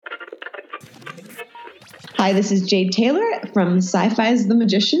Hi, this is Jade Taylor from Sci-Fi's The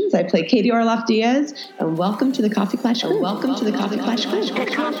Magicians. I play Katie Orloff Diaz, and welcome to the Coffee Klatch Crew. Welcome to the Coffee Klatch Crew.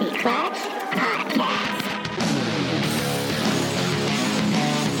 The Coffee Klatch Podcast.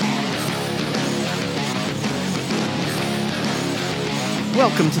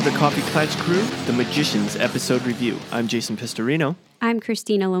 Welcome to the Coffee Klatch Crew, The Magicians episode review. I'm Jason Pistorino. I'm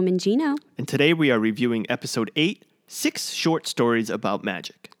Christina Lomangino. And today we are reviewing episode 8, 6 short stories about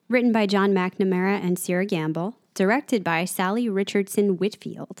magic. Written by John McNamara and Sarah Gamble. Directed by Sally Richardson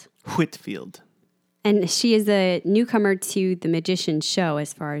Whitfield. And she is a newcomer to The Magicians show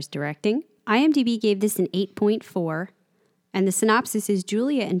as far as directing. IMDb gave this an 8.4. And the synopsis is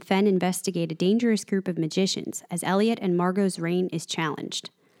Julia and Fen investigate a dangerous group of magicians as Elliot and Margot's reign is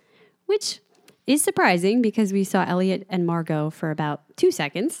challenged. Which is surprising because we saw Elliot and Margot for about 2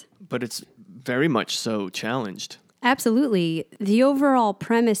 seconds. But it's very much so challenged. Absolutely. The overall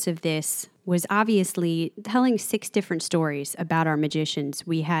premise of this was obviously telling 6 different stories about our magicians.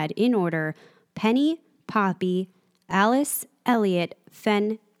 We had, in order, Penny, Poppy, Alice, Elliot,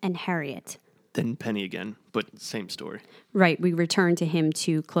 Fen, and Harriet. Then Penny again, but same story. Right, we returned to him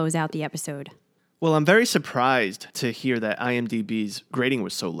to close out the episode. Well, I'm very surprised to hear that IMDb's grading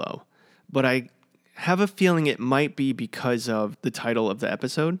was so low, but I have a feeling it might be because of the title of the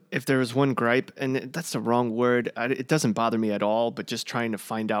episode. If there was one gripe, and that's the wrong word, it doesn't bother me at all, but just trying to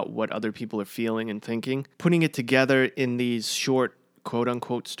find out what other people are feeling and thinking. Putting it together in these short,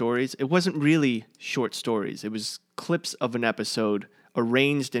 quote-unquote stories, it wasn't really short stories. It was clips of an episode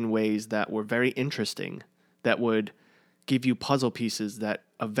arranged in ways that were very interesting, that would give you puzzle pieces that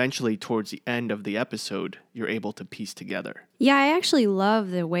eventually towards the end of the episode, you're able to piece together. Yeah, I actually love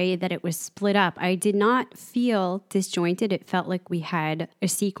the way that it was split up. I did not feel disjointed. It felt like we had a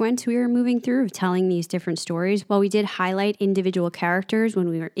sequence we were moving through of telling these different stories. While we did highlight individual characters when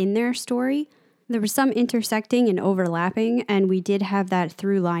we were in their story, there was some intersecting and overlapping, and we did have that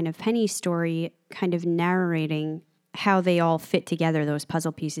through line of Penny's story kind of narrating how they all fit together, those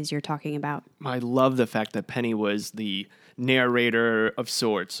puzzle pieces you're talking about. I love the fact that Penny was the narrator of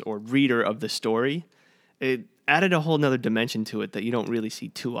sorts or reader of the story. It added a whole nother dimension to it that you don't really see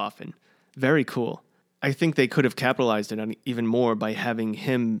too often. Very cool. I think they could have capitalized it on even more by having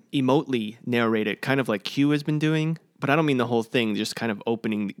him emotely narrate it, kind of like Q has been doing. But I don't mean the whole thing, just kind of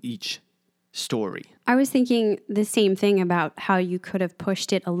opening each story. I was thinking the same thing about how you could have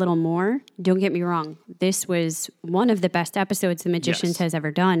pushed it a little more. Don't get me wrong. This was one of the best episodes The Magicians has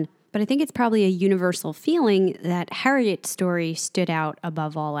ever done. But I think it's probably a universal feeling that Harriet's story stood out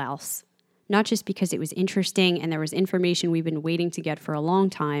above all else. Not just because it was interesting and there was information we've been waiting to get for a long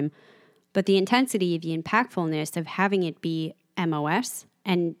time, but the intensity, the impactfulness of having it be MOS.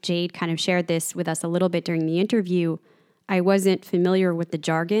 And Jade kind of shared this with us a little bit during the interview. I wasn't familiar with the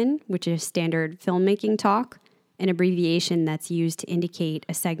jargon, which is standard filmmaking talk, an abbreviation that's used to indicate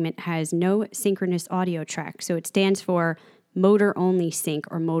a segment has no synchronous audio track. So it stands for motor-only sync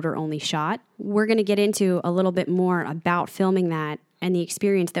or motor-only shot. We're going to get into a little bit more about filming that and the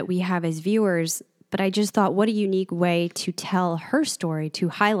experience that we have as viewers, but I just thought what a unique way to tell her story to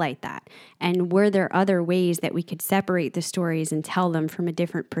highlight that. And were there other ways that we could separate the stories and tell them from a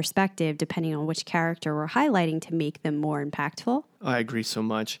different perspective depending on which character we're highlighting to make them more impactful? I agree so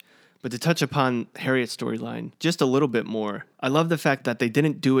much. But to touch upon Harriet's storyline just a little bit more, I love the fact that they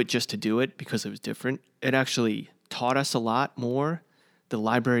didn't do it just to do it because it was different. It actually taught us a lot more. The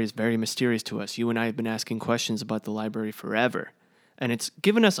library is very mysterious to us. You and I have been asking questions about the library forever. And it's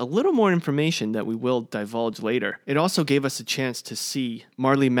given us a little more information that we will divulge later. It also gave us a chance to see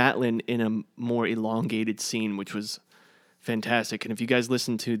Marlee Matlin in a more elongated scene, which was fantastic. And if you guys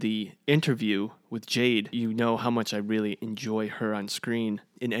listen to the interview with Jade, you know how much I really enjoy her on screen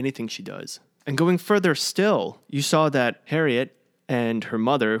in anything she does. And going further still, you saw that Harriet and her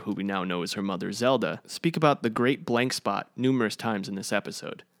mother, who we now know as her mother Zelda, speak about the Great Blank Spot numerous times in this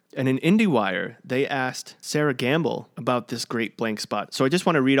episode. And in IndieWire, they asked Sarah Gamble about this Great Blank Spot. So I just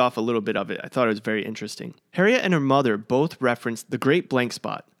want to read off a little bit of it. I thought it was very interesting. Harriet and her mother both referenced the Great Blank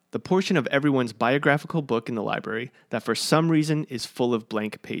Spot, the portion of everyone's biographical book in the library that for some reason is full of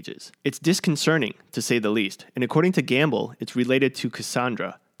blank pages. It's disconcerting, to say the least, and according to Gamble, it's related to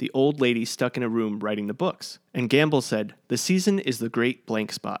Cassandra, the old lady stuck in a room writing the books. And Gamble said, "The season is the Great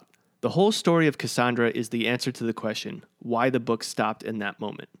Blank Spot. The whole story of Cassandra is the answer to the question, why the book stopped in that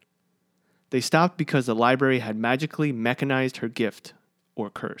moment. They stopped because the library had magically mechanized her gift, or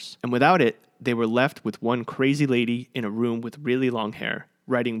curse. And without it, they were left with one crazy lady in a room with really long hair,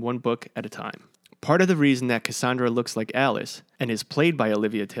 writing one book at a time. Part of the reason that Cassandra looks like Alice, and is played by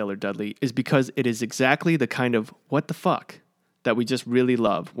Olivia Taylor-Dudley, is because it is exactly the kind of what the fuck that we just really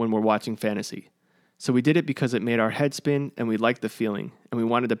love when we're watching fantasy. So we did it because it made our head spin and we liked the feeling and we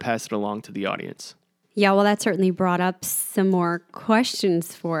wanted to pass it along to the audience. Yeah, well, that certainly brought up some more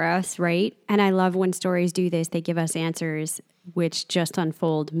questions for us, right? And I love when stories do this. They give us answers which just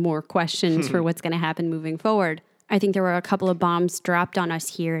unfold more questions for what's going to happen moving forward. I think there were a couple of bombs dropped on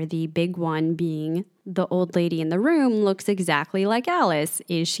us here. The big one being the old lady in the room looks exactly like Alice.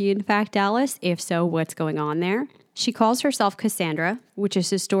 Is she in fact Alice? If so, what's going on there? She calls herself Cassandra, which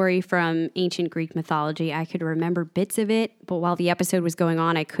is a story from ancient Greek mythology. I could remember bits of it, but while the episode was going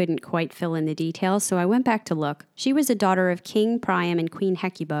on, I couldn't quite fill in the details, so I went back to look. She was a daughter of King Priam and Queen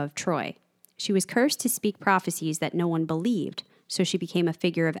Hecuba of Troy. She was cursed to speak prophecies that no one believed, so she became a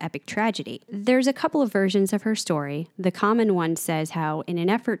figure of epic tragedy. There's a couple of versions of her story. The common one says how, in an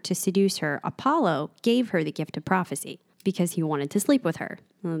effort to seduce her, Apollo gave her the gift of prophecy because he wanted to sleep with her.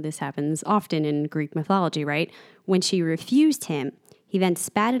 Well, this happens often in Greek mythology, right? When she refused him, he then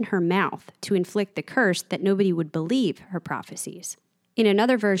spat in her mouth to inflict the curse that nobody would believe her prophecies. In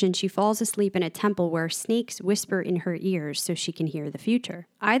another version, she falls asleep in a temple where snakes whisper in her ears so she can hear the future.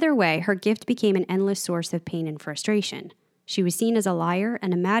 Either way, her gift became an endless source of pain and frustration. She was seen as a liar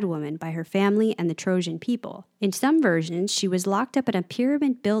and a madwoman by her family and the Trojan people. In some versions, she was locked up in a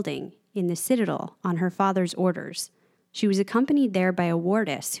pyramid building in the citadel on her father's orders. She was accompanied there by a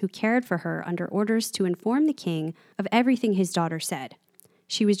wardess who cared for her under orders to inform the king of everything his daughter said.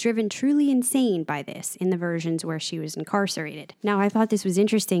 She was driven truly insane by this in the versions where she was incarcerated. Now, I thought this was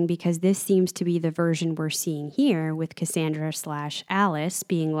interesting because this seems to be the version we're seeing here with Cassandra/Alice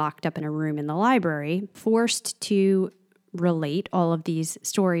being locked up in a room in the library, forced to relate all of these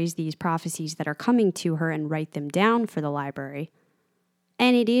stories, these prophecies that are coming to her and write them down for the library.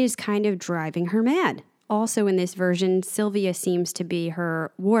 And it is kind of driving her mad. Also in this version, Sylvia seems to be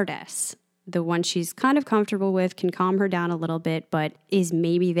her wardess, the one she's kind of comfortable with, can calm her down a little bit, but is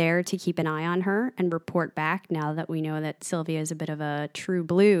maybe there to keep an eye on her and report back now that we know that Sylvia is a bit of a true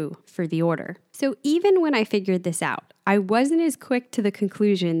blue for the Order. So even when I figured this out, I wasn't as quick to the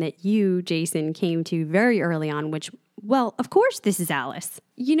conclusion that you, Jason, came to very early on, which, well, of course this is Alice.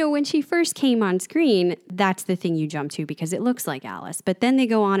 You know, when she first came on screen, that's the thing you jump to because it looks like Alice. But then they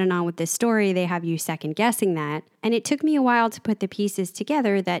go on and on with this story. They have you second guessing that. And it took me a while to put the pieces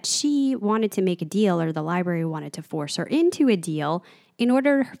together that she wanted to make a deal, or the library wanted to force her into a deal in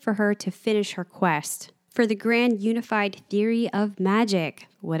order for her to finish her quest for the grand unified theory of magic,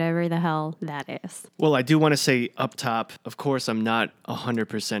 whatever the hell that is. Well, I do want to say up top, of course, I'm not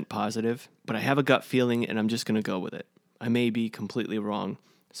 100% positive, but I have a gut feeling and I'm just going to go with it. I may be completely wrong,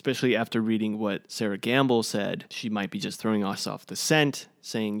 especially after reading what Sarah Gamble said. She might be just throwing us off the scent,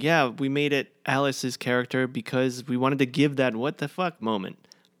 saying, yeah, we made it Alice's character because we wanted to give that what the fuck moment.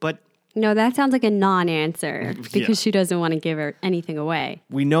 But no, that sounds like a non-answer because she doesn't want to give her anything away.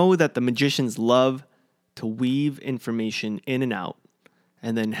 We know that the magicians love to weave information in and out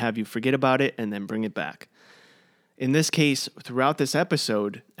and then have you forget about it and then bring it back. In this case, throughout this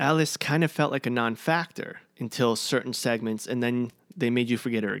episode, Alice kind of felt like a non-factor until certain segments, and then they made you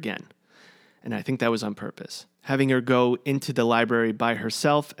forget her again. And I think that was on purpose. Having her go into the library by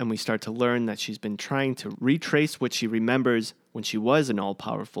herself, and we start to learn that she's been trying to retrace what she remembers when she was an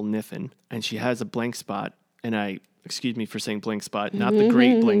all-powerful Niffin, and she has a blank spot, and excuse me for saying blank spot, not the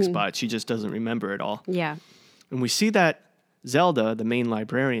great blank spot, she just doesn't remember it all. Yeah. And we see that Zelda, the main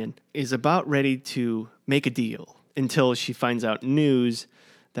librarian, is about ready to make a deal until she finds out news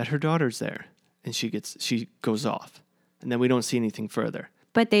that her daughter's there, and she goes off. And then we don't see anything further.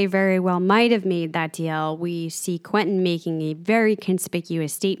 But they very well might have made that deal. We see Quentin making a very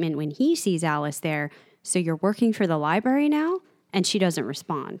conspicuous statement when he sees Alice there. So you're working for the library now? And she doesn't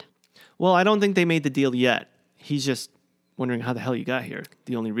respond. Well, I don't think they made the deal yet. He's just wondering how the hell you got here.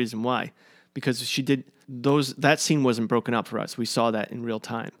 The only reason why. Because that scene wasn't broken up for us. We saw that in real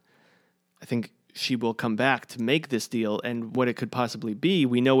time. I think she will come back to make this deal, and what it could possibly be.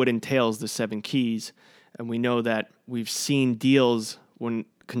 We know it entails the 7 keys, and we know that we've seen deals when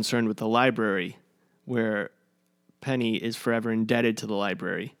concerned with the library where Penny is forever indebted to the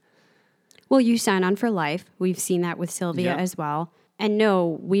library. Well, you sign on for life. We've seen that with Sylvia as well. And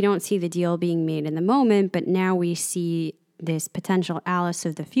no, we don't see the deal being made in the moment, but now we see this potential Alice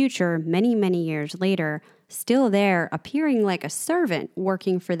of the future many, many years later, still there, appearing like a servant,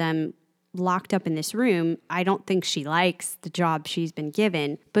 working for them, locked up in this room. I don't think she likes the job she's been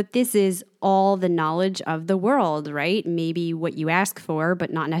given, but this is all the knowledge of the world, right? Maybe what you ask for,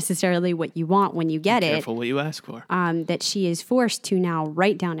 but not necessarily what you want when you get it. Careful what you ask for. That she is forced to now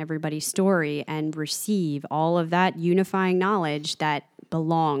write down everybody's story and receive all of that unifying knowledge that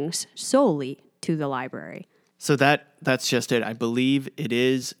belongs solely to the library. So that's just it. I believe it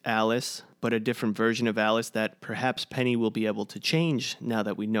is Alice, but a different version of Alice that perhaps Penny will be able to change now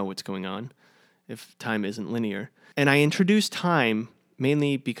that we know what's going on, if time isn't linear. And I introduced time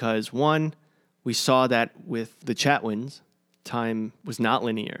mainly because, one, we saw that with the Chatwins, time was not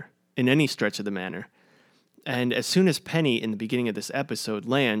linear in any stretch of the manner. And as soon as Penny, in the beginning of this episode,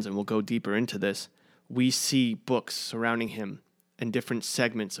 lands, and we'll go deeper into this, we see books surrounding him and different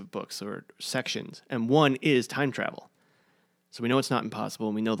segments of books or sections. And one is time travel. So we know it's not impossible,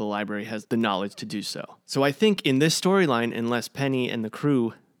 and we know the library has the knowledge to do so. So I think in this storyline, unless Penny and the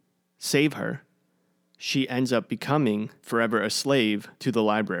crew save her, she ends up becoming forever a slave to the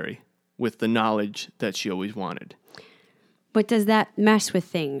library with the knowledge that she always wanted. But does that mess with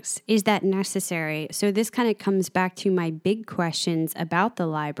things? Is that necessary? So this kind of comes back to my big questions about the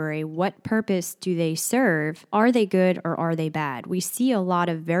library. What purpose do they serve? Are they good or are they bad? We see a lot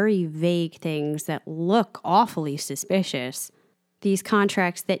of very vague things that look awfully suspicious. These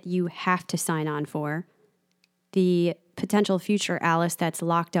contracts that you have to sign on for. The potential future Alice that's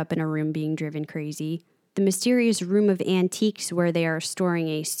locked up in a room being driven crazy. The mysterious room of antiques where they are storing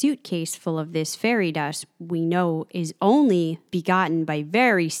a suitcase full of this fairy dust we know is only begotten by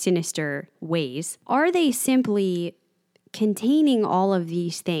very sinister ways. Are they simply containing all of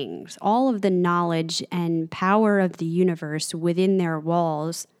these things, all of the knowledge and power of the universe within their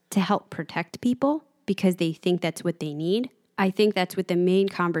walls to help protect people because they think that's what they need? I think that's what the main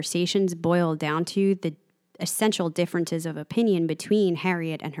conversations boil down to, the essential differences of opinion between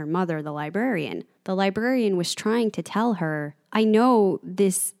Harriet and her mother, the librarian. The librarian was trying to tell her, I know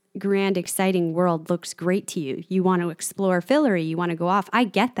this grand, exciting world looks great to you. You want to explore Fillory. You want to go off. I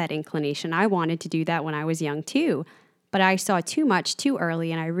get that inclination. I wanted to do that when I was young too. But I saw too much too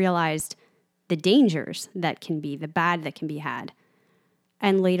early, and I realized the dangers that can be, the bad that can be had.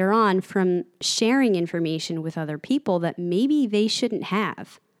 And later on, from sharing information with other people that maybe they shouldn't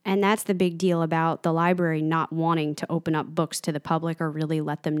have. And that's the big deal about the library not wanting to open up books to the public or really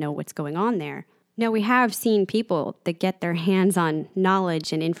let them know what's going on there. Now, we have seen people that get their hands on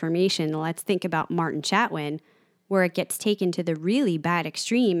knowledge and information. Let's think about Martin Chatwin, where it gets taken to the really bad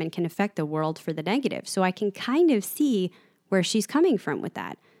extreme and can affect the world for the negative. So I can kind of see where she's coming from with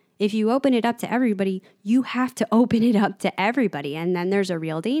that. If you open it up to everybody, you have to open it up to everybody, and then there's a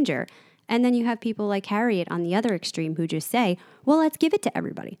real danger. And then you have people like Harriet on the other extreme who just say, well, let's give it to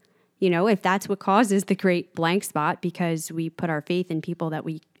everybody. You know, if that's what causes the great blank spot because we put our faith in people that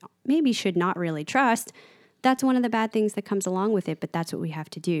we maybe should not really trust, that's one of the bad things that comes along with it, but that's what we have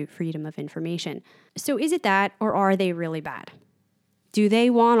to do, freedom of information. So is it that, or are they really bad? Do they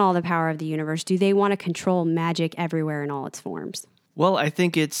want all the power of the universe? Do they want to control magic everywhere in all its forms? Well, I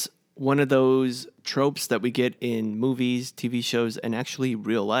think it's one of those tropes that we get in movies, TV shows, and actually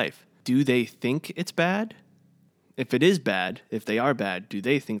real life. Do they think it's bad? If it is bad, if they are bad, do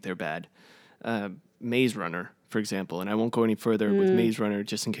they think they're bad? Maze Runner, for example, and I won't go any further with Maze Runner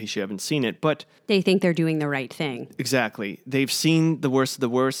just in case you haven't seen it, but... They think they're doing the right thing. Exactly. They've seen the worst of the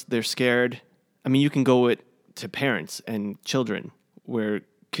worst. They're scared. I mean, you can go to parents and children where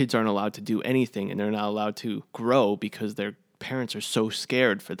kids aren't allowed to do anything and they're not allowed to grow because their parents are so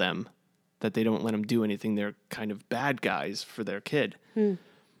scared for them that they don't let them do anything. They're kind of bad guys for their kid.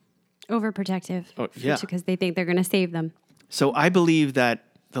 Overprotective. Oh, yeah. Because they think they're going to save them. So I believe that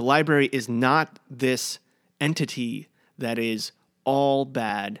the library is not this entity that is all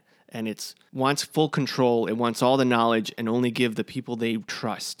bad and it wants full control. It wants all the knowledge and only give the people they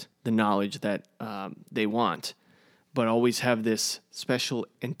trust the knowledge that they want, but always have this special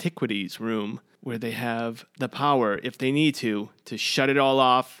antiquities room where they have the power, if they need to shut it all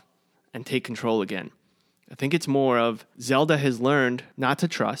off and take control again. I think it's more of Zelda has learned not to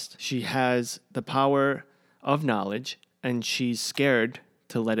trust. She has the power of knowledge, and she's scared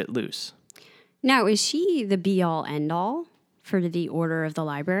to let it loose. Now, is she the be-all, end-all for the order of the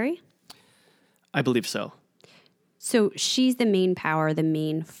library? I believe so. So she's the main power, the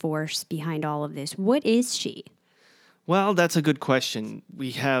main force behind all of this. What is she? Well, that's a good question.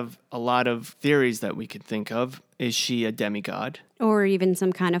 We have a lot of theories that we could think of. Is she a demigod? Or even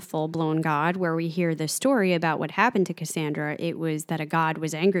some kind of full-blown god where we hear the story about what happened to Cassandra. It was that a god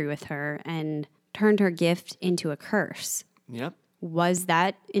was angry with her and turned her gift into a curse. Yep. Was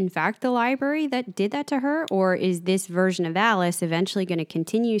that, in fact, the library that did that to her? Or is this version of Alice eventually going to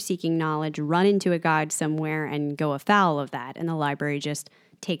continue seeking knowledge, run into a god somewhere, and go afoul of that? And the library just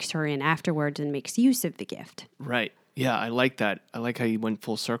takes her in afterwards and makes use of the gift. Right. Yeah, I like that. I like how you went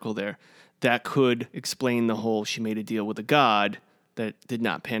full circle there. That could explain the whole she made a deal with a god that did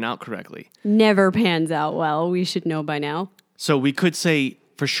not pan out correctly. Never pans out well. We should know by now. So we could say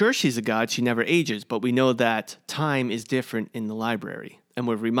For sure she's a god, she never ages, but we know that time is different in the library. And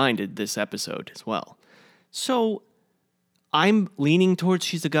we're reminded this episode as well. So I'm leaning towards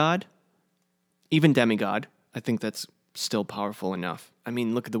she's a god, even demigod. I think that's still powerful enough. I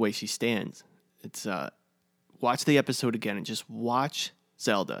mean, look at the way she stands. It's watch the episode again and just watch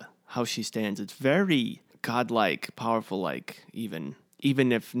Zelda, how she stands. It's very godlike, powerful, like even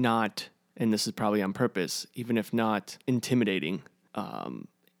if not, and this is probably on purpose, even if not intimidating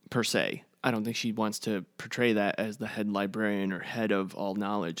per se. I don't think she wants to portray that as the head librarian or head of all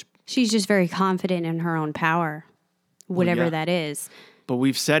knowledge. She's just very confident in her own power, whatever that is. But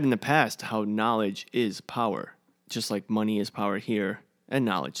we've said in the past how knowledge is power, just like money is power here, and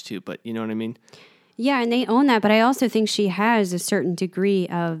knowledge too, but you know what I mean? Yeah, and they own that, but I also think she has a certain degree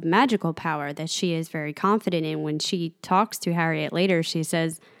of magical power that she is very confident in. When she talks to Harriet later, she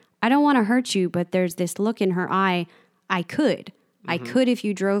says, I don't want to hurt you, but there's this look in her eye, I could. I could if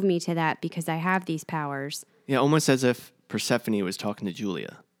you drove me to that because I have these powers. Yeah, almost as if Persephone was talking to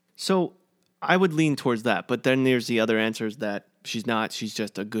Julia. So I would lean towards that, but then there's the other answers that she's not. She's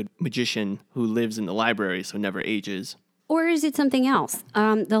just a good magician who lives in the library, so never ages. Or is it something else?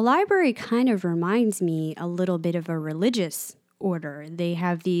 The library kind of reminds me a little bit of a religious order. They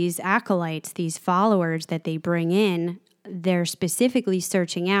have these acolytes, these followers that they bring in. They're specifically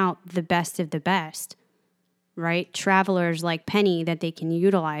searching out the best of the best. Right? Travelers like Penny that they can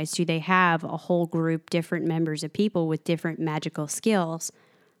utilize. Do they have a whole group, different members of people with different magical skills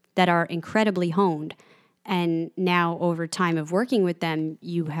that are incredibly honed? And now over time of working with them,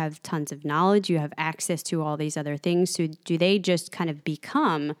 you have tons of knowledge, you have access to all these other things. So do they just kind of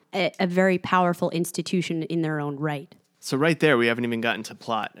become a very powerful institution in their own right? So right there, we haven't even gotten to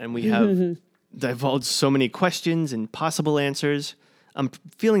plot, and we have divulged so many questions and possible answers. I'm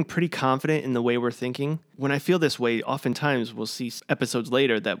feeling pretty confident in the way we're thinking. When I feel this way, oftentimes we'll see episodes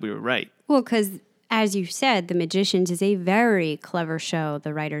later that we were right. Well, because as you said, The Magicians is a very clever show.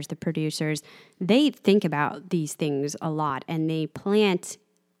 The writers, the producers, they think about these things a lot, and they plant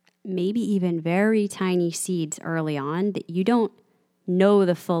maybe even very tiny seeds early on that you don't know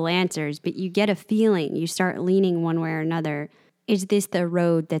the full answers, but you get a feeling. You start leaning one way or another. Is this the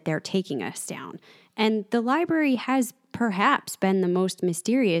road that they're taking us down? And the library has perhaps been the most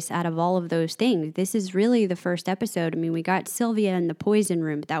mysterious out of all of those things. This is really the first episode. I mean, we got Sylvia in the poison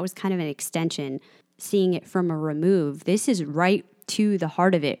room, but that was kind of an extension, seeing it from a remove. This is right to the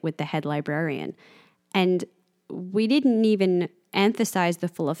heart of it with the head librarian. And we didn't even emphasize the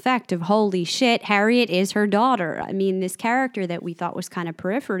full effect of, holy shit, Harriet is her daughter. I mean, this character that we thought was kind of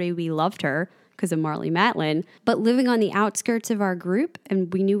periphery, we loved her because of Marlee Matlin, but living on the outskirts of our group,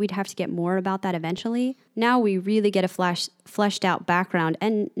 and we knew we'd have to get more about that eventually. Now we really get a fleshed out background,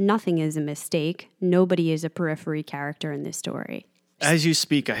 and nothing is a mistake. Nobody is a periphery character in this story. As you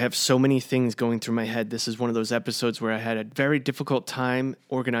speak, I have so many things going through my head. This is one of those episodes where I had a very difficult time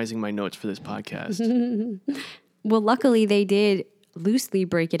organizing my notes for this podcast. Well, luckily they did loosely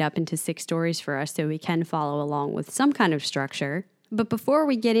break it up into 6 stories for us so we can follow along with some kind of structure. But before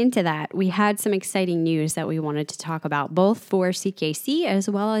we get into that, we had some exciting news that we wanted to talk about, both for CKC as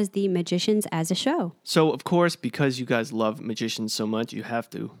well as The Magicians as a show. So, of course, because you guys love Magicians so much, you have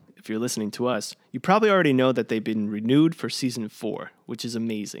to. If you're listening to us, you probably already know that they've been renewed for season 4, which is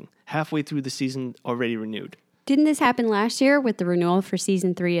amazing. Halfway through the season, already renewed. Didn't this happen last year with the renewal for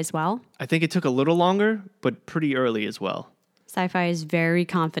season 3 as well? I think it took a little longer, but pretty early as well. Sci-Fi is very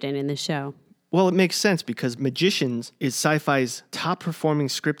confident in this show. Well, it makes sense because Magicians is Sci-Fi's top-performing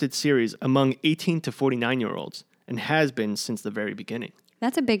scripted series among 18 to 49-year-olds and has been since the very beginning.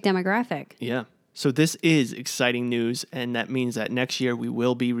 That's a big demographic. Yeah. So this is exciting news, and that means that next year we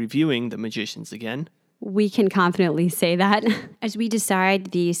will be reviewing The Magicians again. We can confidently say that. As we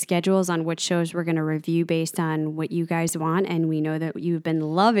decide the schedules on which shows we're going to review based on what you guys want, and we know that you've been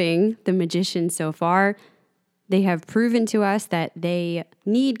loving The Magicians so far, they have proven to us that they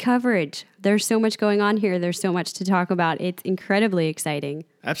need coverage. There's so much going on here. There's so much to talk about. It's incredibly exciting.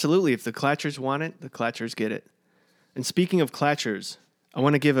 Absolutely. If the Clatchers want it, the Clatchers get it. And speaking of Clatchers, I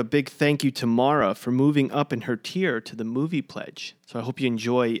want to give a big thank you to Mara for moving up in her tier to the Movie Pledge. So I hope you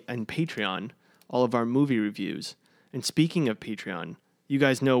enjoy on Patreon all of our movie reviews. And speaking of Patreon, you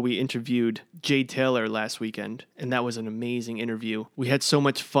guys know we interviewed Jade Taylor last weekend, and that was an amazing interview. We had so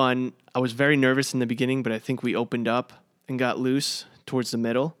much fun. I was very nervous in the beginning, but I think we opened up and got loose towards the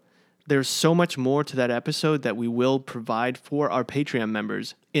middle. There's so much more to that episode that we will provide for our Patreon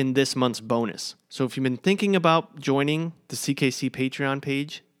members in this month's bonus. So if you've been thinking about joining the CKC Patreon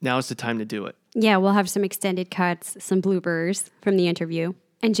page, now's the time to do it. Yeah, we'll have some extended cuts, some bloopers from the interview.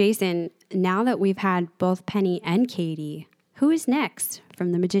 And Jason, now that we've had both Penny and Katie, who is next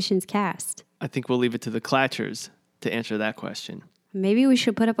from the Magicians cast? I think we'll leave it to the Clatchers to answer that question. Maybe we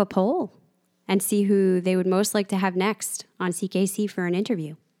should put up a poll and see who they would most like to have next on CKC for an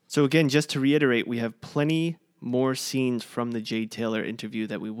interview. So again, just to reiterate, we have plenty more scenes from the Jade Taylor interview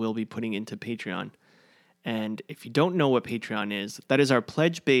that we will be putting into Patreon. And if you don't know what Patreon is, that is our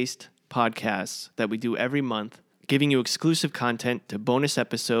pledge-based podcasts that we do every month, giving you exclusive content to bonus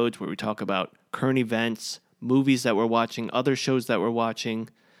episodes where we talk about current events, movies that we're watching, other shows that we're watching,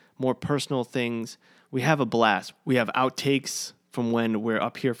 more personal things. We have a blast. We have outtakes from when we're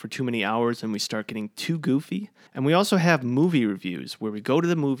up here for too many hours and we start getting too goofy. And we also have movie reviews where we go to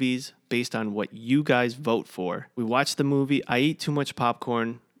the movies based on what you guys vote for. We watch the movie. I eat too much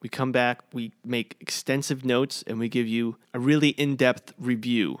popcorn. We come back, we make extensive notes, and we give you a really in-depth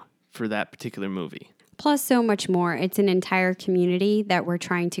review for that particular movie. Plus so much more. It's an entire community that we're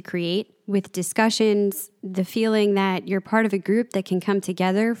trying to create with discussions, the feeling that you're part of a group that can come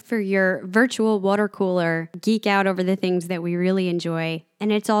together for your virtual water cooler, geek out over the things that we really enjoy.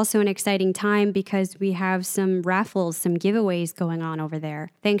 And it's also an exciting time because we have some raffles, some giveaways going on over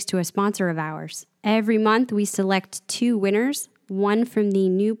there, thanks to a sponsor of ours. Every month we select 2 winners, one from the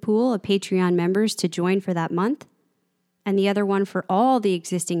new pool of Patreon members to join for that month, and the other one for all the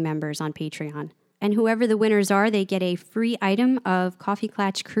existing members on Patreon. And whoever the winners are, they get a free item of Coffee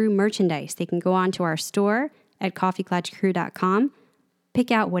Klatch Crew merchandise. They can go on to our store at coffeeklatchcrew.com,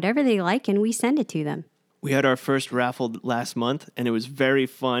 pick out whatever they like, and we send it to them. We had our first raffle last month, and it was very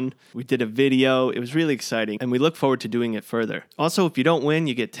fun. We did a video. It was really exciting, and we look forward to doing it further. Also, if you don't win,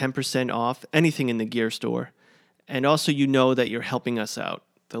 you get 10% off anything in the gear store. And also, you know that you're helping us out.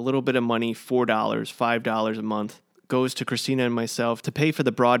 The little bit of money, $4, $5 a month, goes to Christina and myself to pay for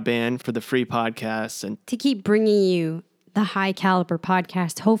the broadband, for the free podcasts, and to keep bringing you the high caliber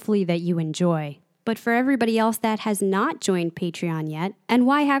podcast, hopefully that you enjoy. But for everybody else that has not joined Patreon yet, and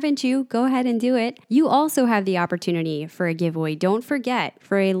why haven't you? Go ahead and do it. You also have the opportunity for a giveaway. Don't forget,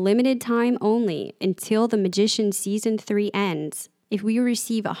 for a limited time only, until The Magician Season 3 ends, if we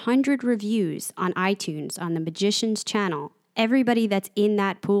receive 100 reviews on iTunes on The Magician's channel, everybody that's in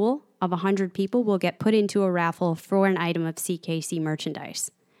that pool of 100 people will get put into a raffle for an item of CKC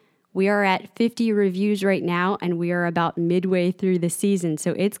merchandise. We are at 50 reviews right now, and we are about midway through the season,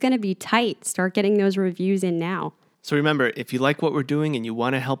 so it's going to be tight. Start getting those reviews in now. So remember, if you like what we're doing and you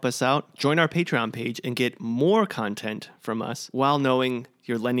want to help us out, join our Patreon page and get more content from us while knowing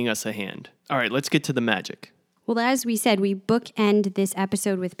you're lending us a hand. All right, let's get to the magic. Well, as we said, we bookend this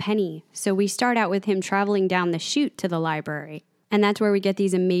episode with Penny. So we start out with him traveling down the chute to the library. And that's where we get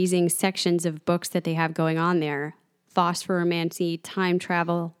these amazing sections of books that they have going on there. Phosphoromancy, time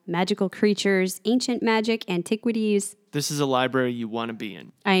travel, magical creatures, ancient magic, antiquities. This is a library you want to be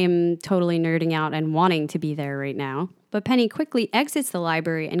in. I am totally nerding out and wanting to be there right now. But Penny quickly exits the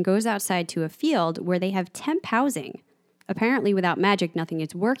library and goes outside to a field where they have temp housing. Apparently, without magic, nothing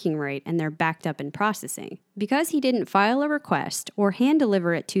is working right, and they're backed up in processing. Because he didn't file a request or hand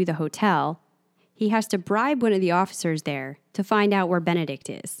deliver it to the hotel, he has to bribe one of the officers there to find out where Benedict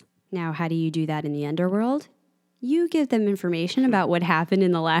is. Now, how do you do that in the underworld? You give them information about what happened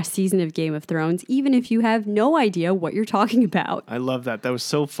in the last season of Game of Thrones, even if you have no idea what you're talking about. I love that. That was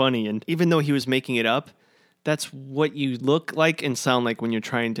so funny. And even though he was making it up, that's what you look like and sound like when you're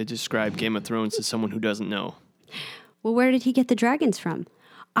trying to describe Game of Thrones to someone who doesn't know. Well, where did he get the dragons from?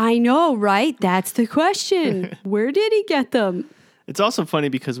 I know, right? That's the question. Where did he get them? It's also funny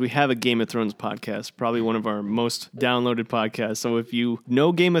because we have a Game of Thrones podcast, probably one of our most downloaded podcasts. So if you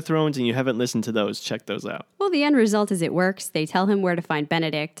know Game of Thrones and you haven't listened to those, check those out. Well, the end result is it works. They tell him where to find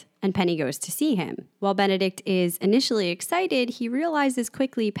Benedict, and Penny goes to see him. While Benedict is initially excited, he realizes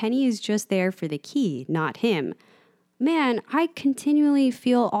quickly Penny is just there for the key, not him. Man, I continually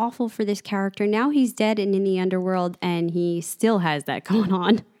feel awful for this character. Now he's dead and in the underworld, and he still has that going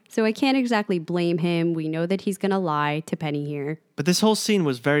on. So I can't exactly blame him. We know that he's going to lie to Penny here. But this whole scene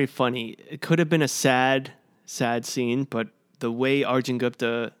was very funny. It could have been a sad scene, but the way Arjun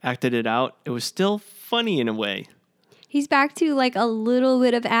Gupta acted it out, it was still funny in a way. He's back to like a little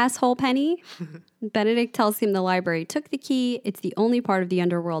bit of asshole Penny. Benedict tells him the library took the key. It's the only part of the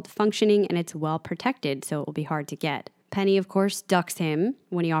underworld functioning, and it's well protected, so it will be hard to get. Penny, of course, ducks him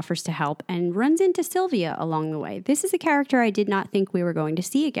when he offers to help and runs into Sylvia along the way. This is a character I did not think we were going to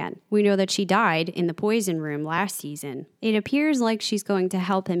see again. We know that she died in the poison room last season. It appears like she's going to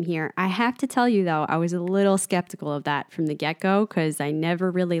help him here. I have to tell you, though, I was a little skeptical of that from the get-go because I never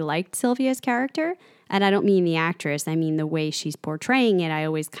really liked Sylvia's character. And I don't mean the actress, I mean the way she's portraying it. I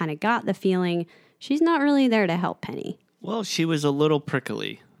always kind of got the feeling she's not really there to help Penny. Well, she was a little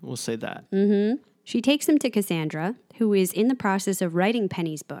prickly, we'll say that. She takes him to Cassandra, who is in the process of writing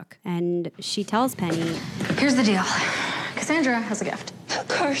Penny's book. And she tells Penny, "Here's the deal. Cassandra has a gift. Of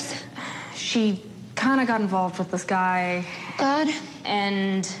course. She kind of got involved with this guy. God.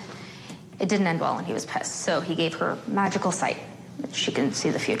 And it didn't end well, and he was pissed. So he gave her magical sight. She can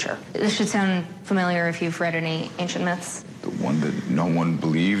see the future. This should sound familiar if you've read any ancient myths. The one that no one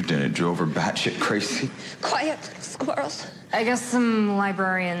believed and it drove her batshit crazy. Quiet, squirrels. I guess some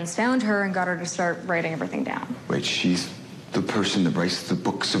librarians found her and got her to start writing everything down. Wait, she's the person that writes the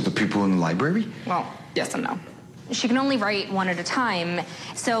books of the people in the library? Well, yes and no. She can only write one at a time.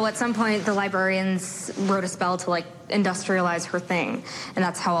 So at some point, the librarians wrote a spell to, industrialize her thing. And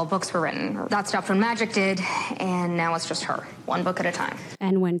that's how all books were written. That stopped when magic did, and now it's just her, one book at a time.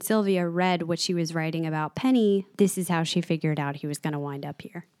 And when Sylvia read what she was writing about Penny, this is how she figured out he was going to wind up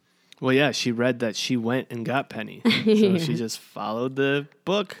here. Well, yeah, she read that she went and got Penny. So she just followed the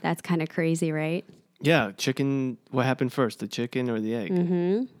book. That's kind of crazy, right? Yeah, chicken, what happened first, the chicken or the egg?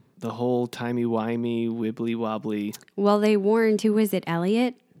 Mm-hmm. The whole timey-wimey, wibbly-wobbly. Well, they warned, who was it,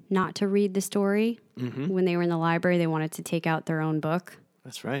 Elliot, not to read the story. Mm-hmm. When they were in the library, they wanted to take out their own book.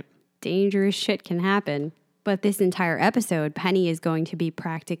 That's right. Dangerous shit can happen. But this entire episode, Penny is going to be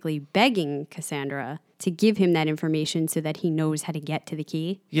practically begging Cassandra to give him that information so that he knows how to get to the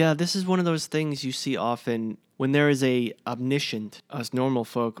key. Yeah, this is one of those things you see often when there is a omniscient. Us normal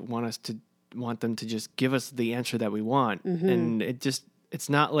folk want them to just give us the answer that we want. Mm-hmm. And it's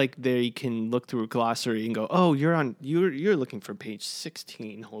not like they can look through a glossary and go, "Oh, you're looking for page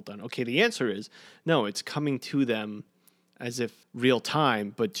 16. Hold on. Okay, the answer is." No, it's coming to them as if real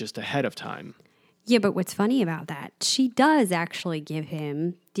time, but just ahead of time. Yeah, but what's funny about that, she does actually give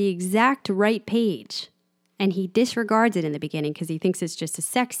him the exact right page. And he disregards it in the beginning because he thinks it's just a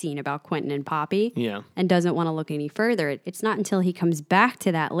sex scene about Quentin and Poppy. Yeah. And doesn't want to look any further. It's not until he comes back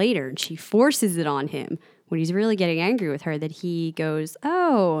to that later and she forces it on him when he's really getting angry with her that he goes,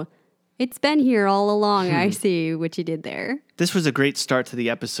 "Oh, it's been here all along. I see what you did there." This was a great start to the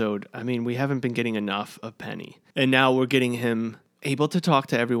episode. I mean, we haven't been getting enough of Penny. And now we're getting him able to talk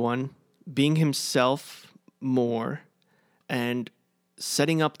to everyone, being himself more, and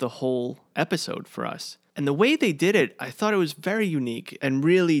setting up the whole episode for us. And the way they did it, I thought it was very unique and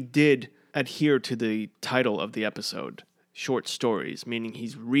really did adhere to the title of the episode, short stories, meaning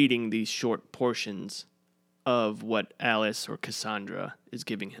he's reading these short portions of what Alice or Cassandra is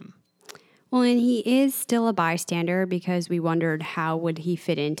giving him. Well, and he is still a bystander because we wondered how would he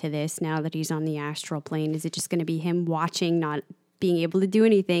fit into this now that he's on the astral plane. Is it just going to be him watching, not being able to do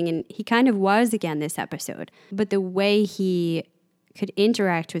anything? And he kind of was again this episode. But the way he could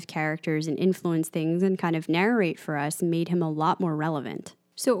interact with characters and influence things and kind of narrate for us made him a lot more relevant.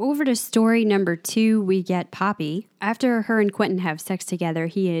 So over to story number 2, we get Poppy. After her and Quentin have sex together,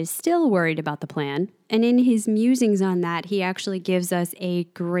 he is still worried about the plan. And in his musings on that, he actually gives us a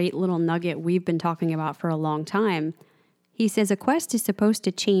great little nugget we've been talking about for a long time. He says, "A quest is supposed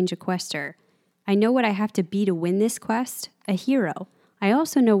to change a quester. I know what I have to be to win this quest, a hero. I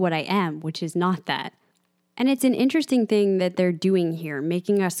also know what I am, which is not that." And it's an interesting thing that they're doing here,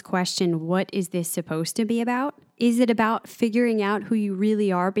 making us question, what is this supposed to be about? Is it about figuring out who you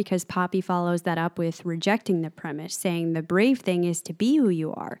really are? Because Poppy follows that up with rejecting the premise, saying the brave thing is to be who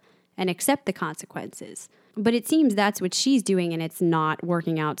you are and accept the consequences. But it seems that's what she's doing, and it's not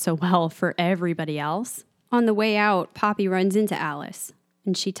working out so well for everybody else. On the way out, Poppy runs into Alice,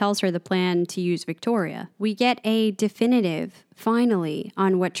 and she tells her the plan to use Victoria. We get a definitive, finally,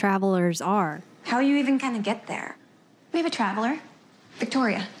 on what travelers are. How are you even going to get there? We have a traveler,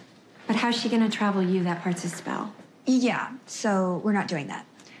 Victoria. But how's she going to travel you? That part's a spell. Yeah, so we're not doing that.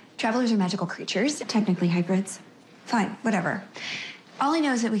 Travelers are magical creatures. Technically hybrids. Fine, whatever. All I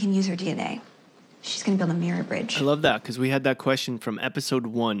know is that we can use her DNA. She's going to build a mirror bridge. I love that because we had that question from episode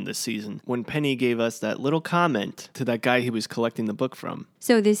 1 this season when Penny gave us that little comment to that guy he was collecting the book from.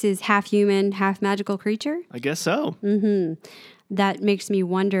 So this is half human, half magical creature? I guess so. Mm-hmm. That makes me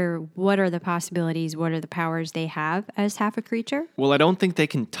wonder, what are the possibilities? What are the powers they have as half a creature? Well, I don't think they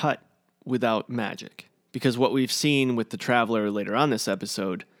can tut without magic. Because what we've seen with the Traveler later on this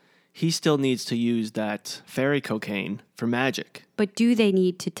episode, he still needs to use that fairy cocaine for magic. But do they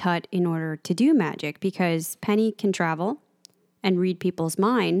need to tut in order to do magic? Because Penny can travel and read people's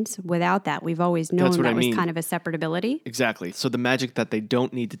minds. Without that, we've always known that was kind of a separate ability. Exactly. So the magic that they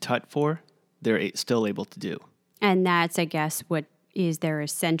don't need to tut for, they're still able to do. And that's, I guess, what is their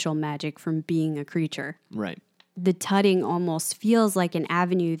essential magic from being a creature. Right. The tutting almost feels like an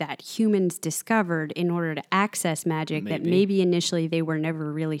avenue that humans discovered in order to access magic that maybe initially they were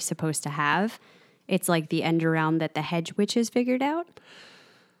never really supposed to have. It's like the end around that the hedge witches figured out.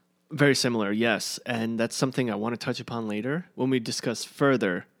 Very similar, yes. And that's something I want to touch upon later when we discuss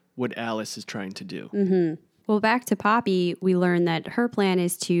further what Alice is trying to do. Well, back to Poppy, we learn that her plan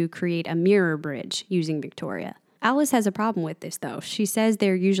is to create a mirror bridge using Victoria. Alice has a problem with this, though. She says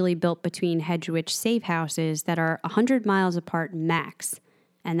they're usually built between Hedgewitch safe houses that are 100 miles apart max.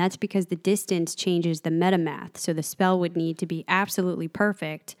 And that's because the distance changes the metamath, so the spell would need to be absolutely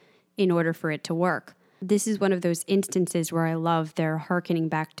perfect in order for it to work. This is one of those instances where I love their hearkening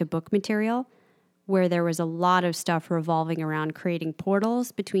back to book material, where there was a lot of stuff revolving around creating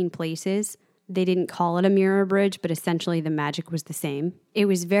portals between places. They didn't call it a mirror bridge, but essentially the magic was the same. It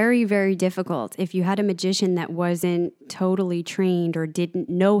was very, very difficult. If you had a magician that wasn't totally trained or didn't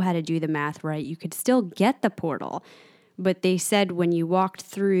know how to do the math right, you could still get the portal. But they said when you walked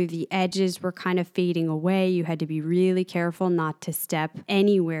through, the edges were kind of fading away. You had to be really careful not to step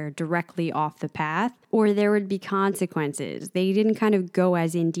anywhere directly off the path, or there would be consequences. They didn't kind of go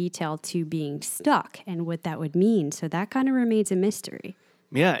as in detail to being stuck and what that would mean. So that kind of remains a mystery.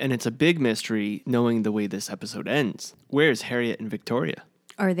 Yeah, and it's a big mystery knowing the way this episode ends. Where's Harriet and Victoria?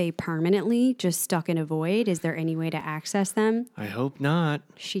 Are they permanently just stuck in a void? Is there any way to access them? I hope not.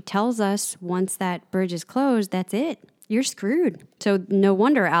 She tells us once that bridge is closed, that's it. You're screwed. So no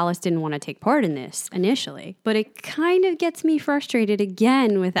wonder Alice didn't want to take part in this initially. But it kind of gets me frustrated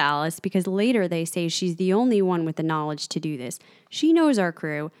again with Alice because later they say she's the only one with the knowledge to do this. She knows our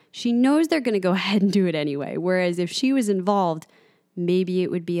crew. She knows they're going to go ahead and do it anyway. Whereas if she was involved, maybe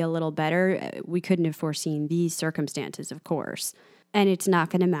it would be a little better. We couldn't have foreseen these circumstances, of course. And it's not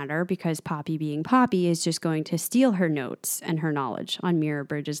going to matter because Poppy being Poppy is just going to steal her notes and her knowledge on mirror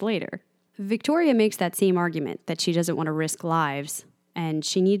bridges later. Victoria makes that same argument that she doesn't want to risk lives, and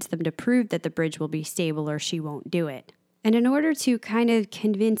she needs them to prove that the bridge will be stable or she won't do it. And in order to kind of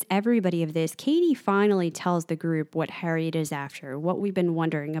convince everybody of this, Katie finally tells the group what Harriet is after, what we've been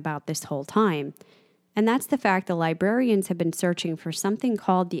wondering about this whole time. And that's the fact the librarians have been searching for something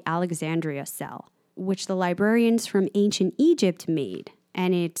called the Alexandria Cell, which the librarians from ancient Egypt made.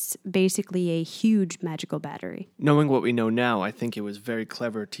 And it's basically a huge magical battery. Knowing what we know now, I think it was very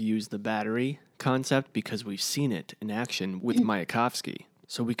clever to use the battery concept because we've seen it in action with Mayakovsky,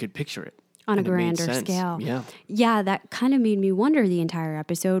 so we could picture it. On a grander scale. Yeah, that kind of made me wonder the entire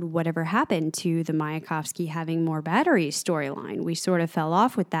episode, whatever happened to the Mayakovsky having more batteries storyline. We sort of fell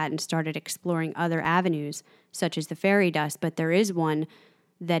off with that and started exploring other avenues, such as the fairy dust, but there is one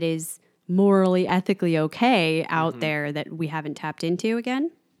that is morally, ethically okay out there that we haven't tapped into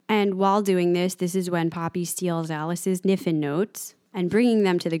again. And while doing this, this is when Poppy steals Alice's Niffin notes, and bringing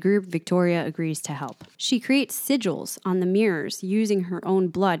them to the group, Victoria agrees to help. She creates sigils on the mirrors using her own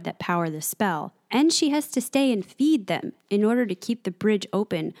blood that power the spell, and she has to stay and feed them in order to keep the bridge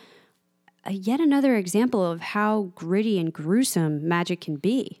open. Yet another example of how gritty and gruesome magic can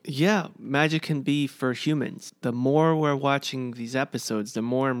be. Yeah, magic can be for humans. The more we're watching these episodes, the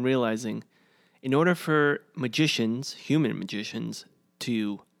more I'm realizing in order for magicians, human magicians,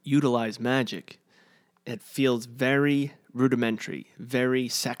 to utilize magic, it feels very rudimentary, very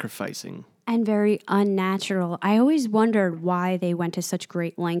sacrificing. And very unnatural. I always wondered why they went to such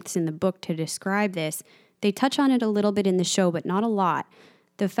great lengths in the book to describe this. They touch on it a little bit in the show, but not a lot.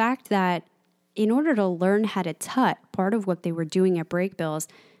 The fact that in order to learn how to tut, part of what they were doing at Breakbills,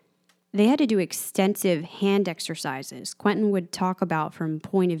 they had to do extensive hand exercises. Quentin would talk about from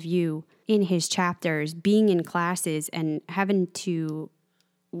point of view in his chapters, being in classes and having to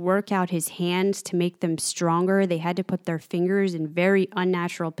work out his hands to make them stronger. They had to put their fingers in very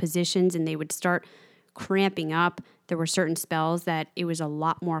unnatural positions and they would start cramping up. There were certain spells that it was a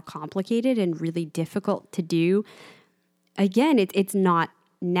lot more complicated and really difficult to do. Again, it's not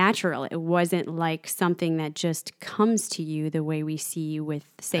natural. It wasn't like something that just comes to you the way we see with,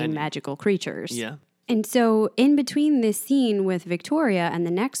 say, magical creatures. Yeah. And so in between this scene with Victoria and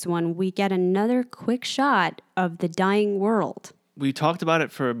the next one, we get another quick shot of the dying world. We talked about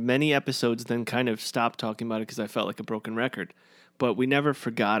it for many episodes, then kind of stopped talking about it because I felt like a broken record. But we never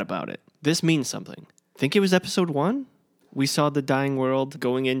forgot about it. This means something. I think it was episode 1. We saw the dying world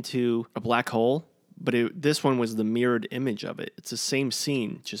going into a black hole, but this one was the mirrored image of it. It's the same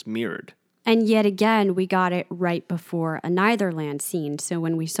scene, just mirrored. And yet again, we got it right before a Neitherland scene. So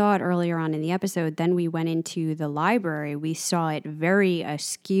when we saw it earlier on in the episode, then we went into the library. We saw it very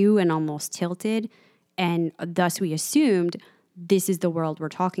askew and almost tilted. And thus we assumed this is the world we're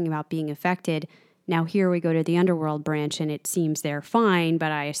talking about being affected. Now here we go to the underworld branch and it seems they're fine,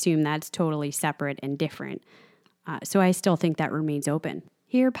 but I assume that's totally separate and different. So I still think that remains open.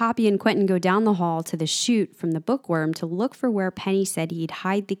 Here, Poppy and Quentin go down the hall to the chute from the bookworm to look for where Penny said he'd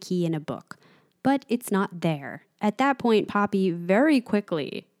hide the key in a book. But it's not there. At that point, Poppy very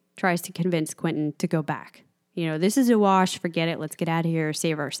quickly tries to convince Quentin to go back. You know, this is a wash, forget it, let's get out of here,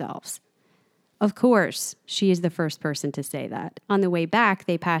 save ourselves. Of course, she is the first person to say that. On the way back,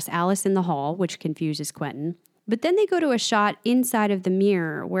 they pass Alice in the hall, which confuses Quentin. But then they go to a shot inside of the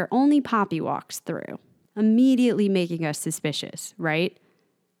mirror where only Poppy walks through, immediately making us suspicious, right?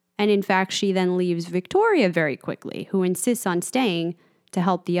 And in fact, she then leaves Victoria very quickly, who insists on staying to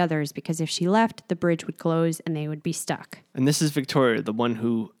help the others because if she left, the bridge would close and they would be stuck. And this is Victoria, the one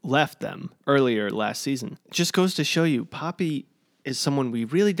who left them earlier last season. It just goes to show you, Poppy is someone we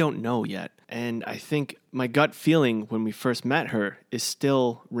really don't know yet. And I think my gut feeling when we first met her is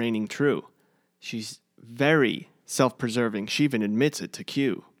still reigning true. She's very self-preserving. She even admits it to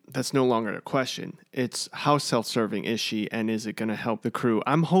Q. That's no longer a question. It's how self-serving is she, and is it going to help the crew?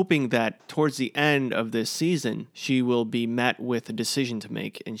 I'm hoping that towards the end of this season, she will be met with a decision to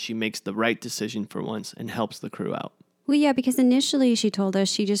make, and she makes the right decision for once and helps the crew out. Well, yeah, because initially she told us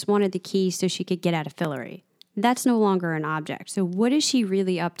she just wanted the key so she could get out of Fillory. That's no longer an object. So what is she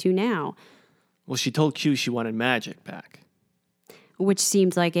really up to now? Well, she told Q she wanted magic back. Which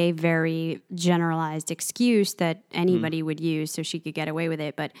seems like a very generalized excuse that anybody would use so she could get away with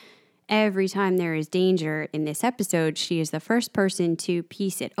it. But every time there is danger in this episode, she is the first person to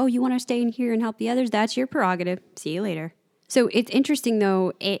piece it. Oh, you want to stay in here and help the others? That's your prerogative. See you later. So it's interesting,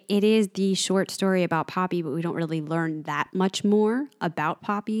 though. It is the short story about Poppy, but we don't really learn that much more about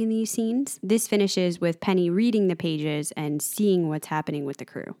Poppy in these scenes. This finishes with Penny reading the pages and seeing what's happening with the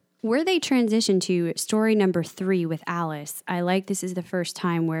crew. Where they transition to story number 3 with Alice, I like this is the first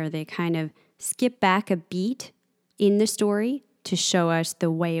time where they kind of skip back a beat in the story to show us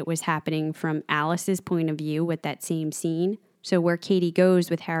the way it was happening from Alice's point of view with that same scene. So where Katie goes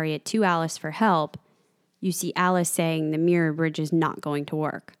with Harriet to Alice for help, you see Alice saying the mirror bridge is not going to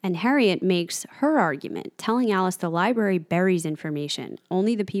work. And Harriet makes her argument, telling Alice the library buries information.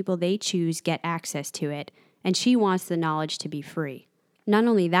 Only the people they choose get access to it, and she wants the knowledge to be free. Not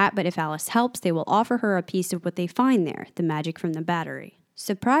only that, but if Alice helps, they will offer her a piece of what they find there, the magic from the battery.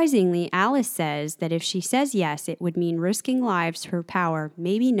 Surprisingly, Alice says that if she says yes, it would mean risking lives for power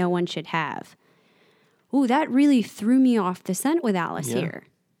maybe no one should have. Ooh, that really threw me off the scent with Alice here.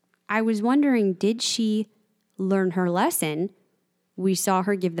 I was wondering, did she learn her lesson? We saw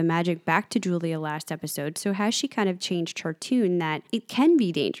her give the magic back to Julia last episode, so has she kind of changed her tune that it can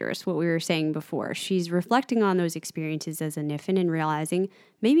be dangerous, what we were saying before? She's reflecting on those experiences as a Niffin and realizing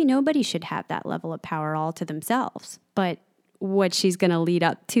maybe nobody should have that level of power all to themselves. But what she's going to lead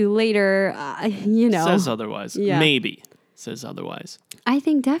up to later, Says otherwise. Yeah. Maybe says otherwise. I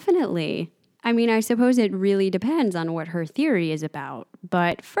think definitely. I mean, I suppose it really depends on what her theory is about.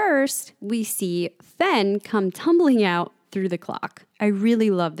 But first, we see Fen come tumbling out through the clock. I really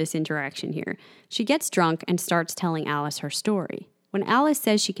love this interaction here. She gets drunk and starts telling Alice her story. When Alice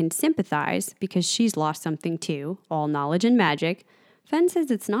says she can sympathize because she's lost something too, all knowledge and magic, Fen says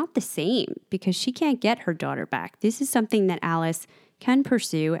it's not the same because she can't get her daughter back. This is something that Alice can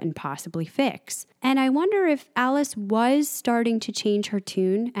pursue and possibly fix. And I wonder if Alice was starting to change her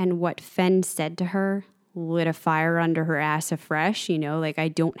tune and what Fen said to her lit a fire under her ass afresh, like I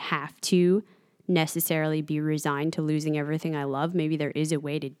don't have to necessarily be resigned to losing everything I love. Maybe there is a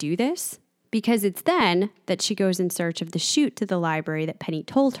way to do this. Because it's then that she goes in search of the chute to the library that Penny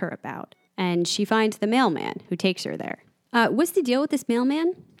told her about. And she finds the mailman who takes her there. What's the deal with this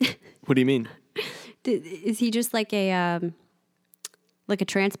mailman? What do you mean? Is he just like a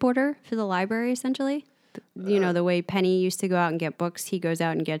transporter for the library, essentially? The way Penny used to go out and get books, he goes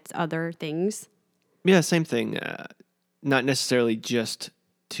out and gets other things. Yeah, same thing. Not necessarily just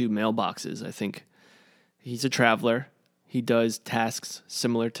 2 mailboxes. I think he's a traveler. He does tasks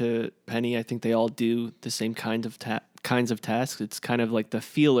similar to Penny. I think they all do the same kinds of tasks. It's kind of like the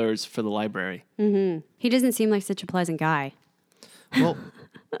feelers for the library. Mm-hmm. He doesn't seem like such a pleasant guy. Well,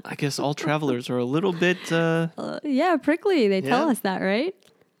 I guess all travelers are a little bit... prickly. They tell us that, right?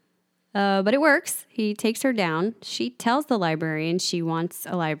 But it works. He takes her down. She tells the librarian she wants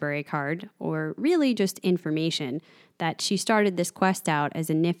a library card, or really just information, that she started this quest out as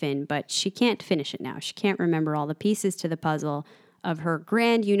a Niffin, but she can't finish it now. She can't remember all the pieces to the puzzle of her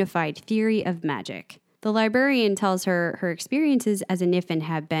grand unified theory of magic. The librarian tells her her experiences as a Niffin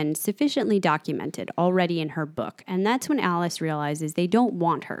have been sufficiently documented already in her book, and that's when Alice realizes they don't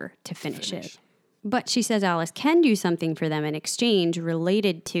want her to finish it. But she says Alice can do something for them in exchange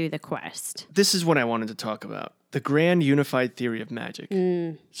related to the quest. This is what I wanted to talk about. The grand unified theory of magic.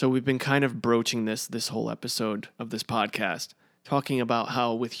 So we've been kind of broaching this whole episode of this podcast. talking about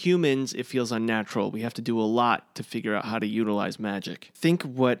how with humans it feels unnatural. We have to do a lot to figure out how to utilize magic. Think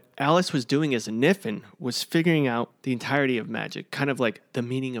what Alice was doing as a Niffin was figuring out the entirety of magic, kind of like the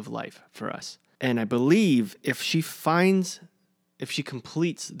meaning of life for us. And I believe if she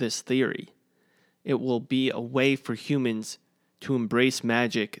completes this theory, it will be a way for humans to embrace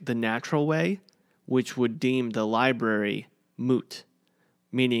magic the natural way, which would deem the library moot,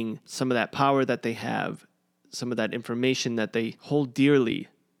 meaning some of that power that they have, some of that information that they hold dearly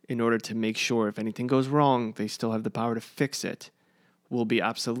in order to make sure if anything goes wrong, they still have the power to fix it, will be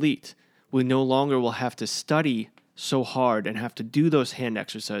obsolete. We no longer will have to study so hard and have to do those hand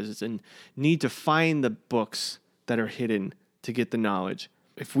exercises and need to find the books that are hidden to get the knowledge.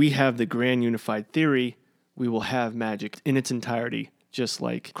 If we have the grand unified theory, we will have magic in its entirety, just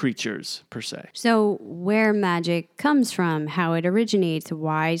like creatures per se. So where magic comes from, how it originates,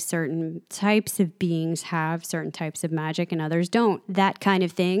 why certain types of beings have certain types of magic and others don't, that kind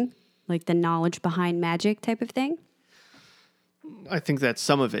of thing, like the knowledge behind magic type of thing? I think that's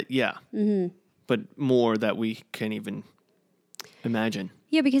some of it, yeah. Mm-hmm. But more that we can't even imagine.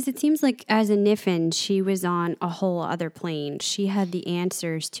 Yeah, because it seems like as a Niffin, she was on a whole other plane. She had the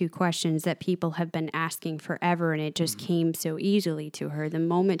answers to questions that people have been asking forever, and it just came so easily to her. The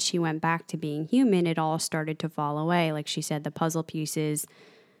moment she went back to being human, it all started to fall away. Like she said, the puzzle pieces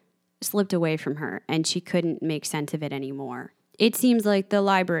slipped away from her, and she couldn't make sense of it anymore. It seems like the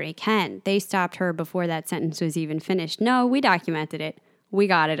library can. They stopped her before that sentence was even finished. No, we documented it. We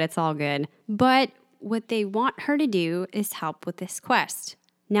got it. It's all good. But what they want her to do is help with this quest.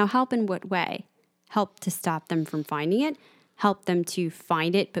 Now, help in what way? Help to stop them from finding it, help them to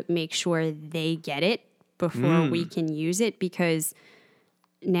find it, but make sure they get it before we can use it, because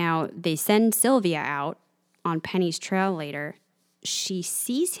now they send Sylvia out on Penny's trail later. She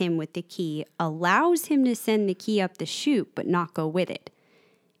sees him with the key, allows him to send the key up the chute, but not go with it.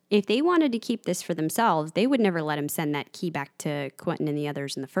 If they wanted to keep this for themselves, they would never let him send that key back to Quentin and the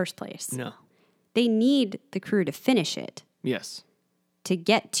others in the first place. No. They need the crew to finish it. Yes. To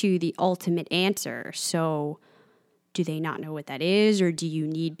get to the ultimate answer. So do they not know what that is, or do you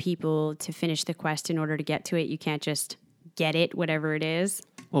need people to finish the quest in order to get to it? You can't just get it, whatever it is.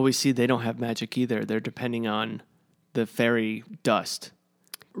 Well, we see they don't have magic either. They're depending on the fairy dust.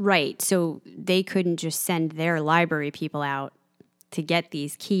 Right. So they couldn't just send their library people out to get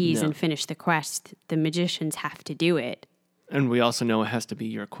these keys and finish the quest. The magicians have to do it. And we also know it has to be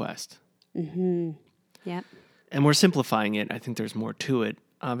your quest. Mm-hmm. Yep. And we're simplifying it. I think there's more to it,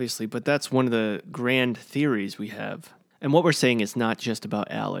 obviously, but that's one of the grand theories we have. And what we're saying is not just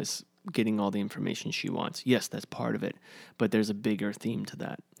about Alice getting all the information she wants. Yes, that's part of it, but there's a bigger theme to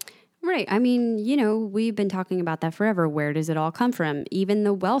that. Right. I mean, you know, we've been talking about that forever. Where does it all come from? Even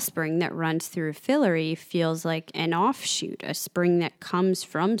the wellspring that runs through Fillory feels like an offshoot, a spring that comes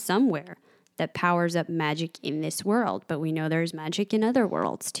from somewhere that powers up magic in this world. But we know there's magic in other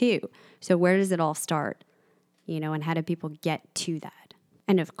worlds too. So where does it all start? You know, and how do people get to that?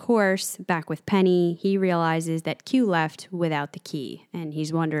 And of course, back with Penny, he realizes that Q left without the key, and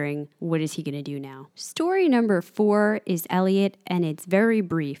he's wondering, what is he going to do now? Story number 4 is Elliot, and it's very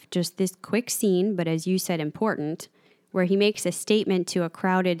brief, just this quick scene, but as you said, important, where he makes a statement to a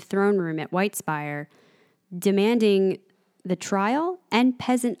crowded throne room at Whitespire, demanding the trial and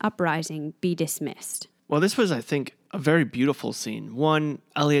peasant uprising be dismissed. Well, this was, I think, a very beautiful scene. One,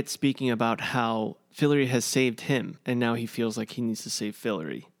 Elliot speaking about how Fillory has saved him, and now he feels like he needs to save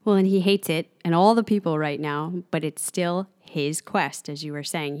Fillory. Well, and he hates it, and all the people right now, but it's still his quest, as you were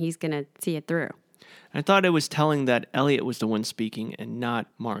saying. He's going to see it through. I thought it was telling that Elliot was the one speaking and not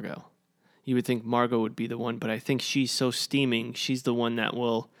Margot. You would think Margot would be the one, but I think she's so steaming, she's the one that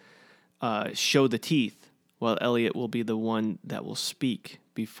will show the teeth, while Elliot will be the one that will speak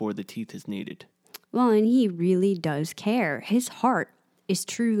before the teeth is needed. Well, and he really does care. His heart is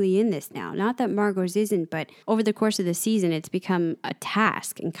truly in this now. Not that Margot's isn't, but over the course of the season, it's become a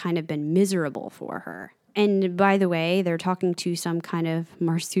task and kind of been miserable for her. And by the way, they're talking to some kind of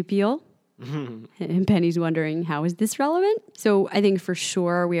marsupial. And Penny's wondering, how is this relevant? So I think for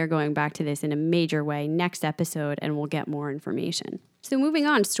sure we are going back to this in a major way next episode, and we'll get more information. So moving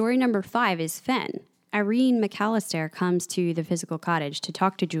on, story number 5 is Fen. Irene McAllister comes to the physical cottage to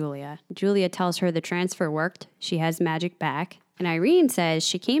talk to Julia. Julia tells her the transfer worked. She has magic back. And Irene says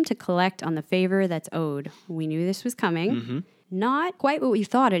she came to collect on the favor that's owed. We knew this was coming. Mm-hmm. Not quite what we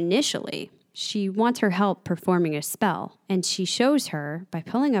thought initially. She wants her help performing a spell. And she shows her, by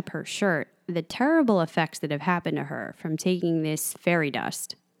pulling up her shirt, the terrible effects that have happened to her from taking this fairy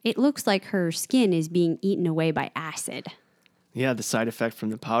dust. It looks like her skin is being eaten away by acid. Yeah, the side effect from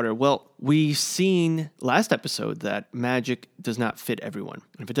the powder. Well, we've seen last episode that magic does not fit everyone.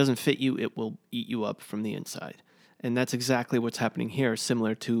 If it doesn't fit you, it will eat you up from the inside. And that's exactly what's happening here,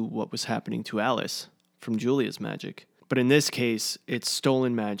 similar to what was happening to Alice from Julia's magic. But in this case, it's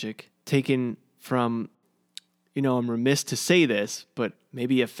stolen magic, taken from, I'm remiss to say this, but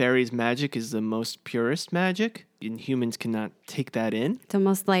maybe a fairy's magic is the most purest magic, and humans cannot take that in. It's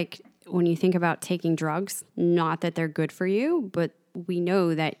almost like when you think about taking drugs, not that they're good for you, but we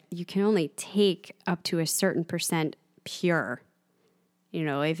know that you can only take up to a certain percent pure.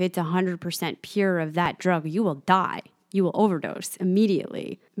 If it's 100% pure of that drug, you will die. You will overdose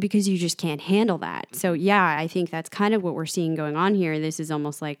immediately because you just can't handle that. So yeah, I think that's kind of what we're seeing going on here. This is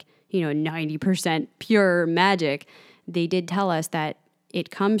almost like, 90% pure magic. They did tell us that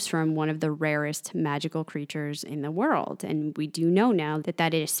it comes from one of the rarest magical creatures in the world. And we do know now that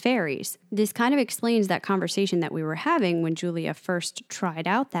that is fairies. This kind of explains that conversation that we were having when Julia first tried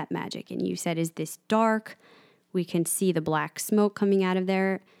out that magic. And you said, is this dark? We can see the black smoke coming out of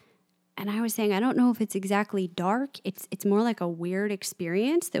there. And I was saying, I don't know if it's exactly dark. It's more like a weird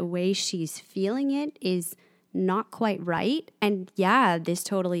experience. The way she's feeling it is not quite right. And yeah, this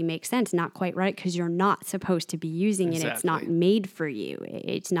totally makes sense. Not quite right because you're not supposed to be using it. Exactly. It's not made for you.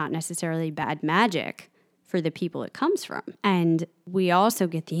 It's not necessarily bad magic for the people it comes from. And we also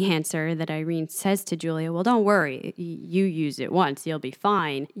get the answer that Irene says to Julia, well, don't worry. You use it once. You'll be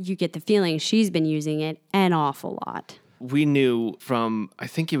fine. You get the feeling she's been using it an awful lot. We knew from, I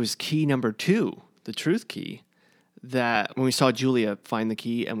think it was key number 2, the truth key, that when we saw Julia find the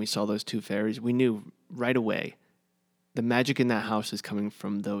key and we saw those 2 fairies, we knew right away the magic in that house is coming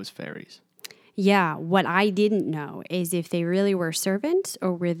from those fairies. Yeah, what I didn't know is if they really were servants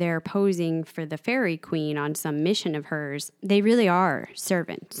or were they posing for the fairy queen on some mission of hers. They really are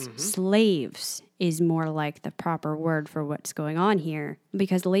servants. Mm-hmm. Slaves is more like the proper word for what's going on here.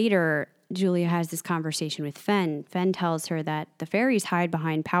 Because later, Julia has this conversation with Fen. Fen tells her that the fairies hide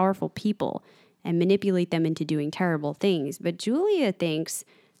behind powerful people and manipulate them into doing terrible things. But Julia thinks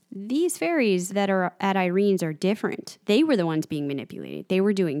these fairies that are at Irene's are different. They were the ones being manipulated. They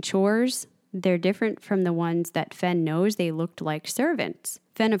were doing chores. They're different from the ones that Fen knows. They looked like servants.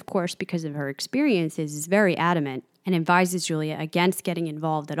 Fen, of course, because of her experiences, is very adamant and advises Julia against getting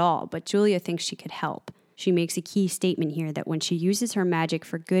involved at all. But Julia thinks she could help. She makes a key statement here that when she uses her magic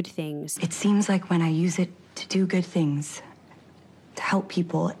for good things... It seems like when I use it to do good things, to help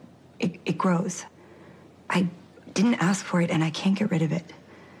people, it grows. I didn't ask for it and I can't get rid of it.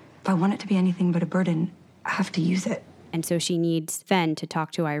 If I want it to be anything but a burden, I have to use it. And so she needs Fen to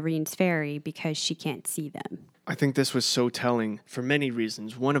talk to Irene's fairy because she can't see them. I think this was so telling for many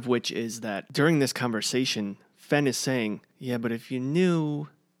reasons, one of which is that during this conversation, Fen is saying, yeah, but if you knew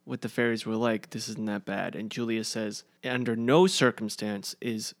what the fairies were like, this isn't that bad. And Julia says, under no circumstance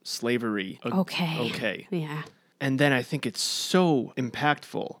is slavery okay. Yeah. And then I think it's so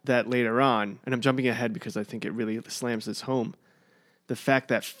impactful that later on, and I'm jumping ahead because I think it really slams this home, the fact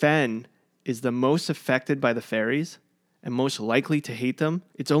that Fen is the most affected by the fairies and most likely to hate them,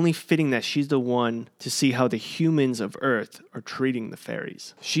 it's only fitting that she's the one to see how the humans of Earth are treating the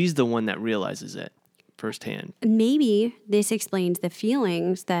fairies. She's the one that realizes it firsthand. Maybe this explains the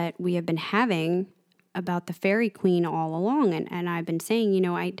feelings that we have been having about the fairy queen all along. And I've been saying,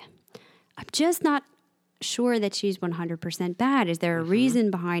 I'm just not sure that she's 100% bad. Is there a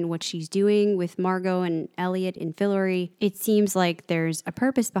reason behind what she's doing with Margot and Elliot in Fillory? It seems like there's a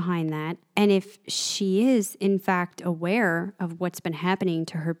purpose behind that. And if she is, in fact, aware of what's been happening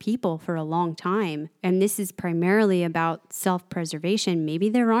to her people for a long time, and this is primarily about self-preservation, maybe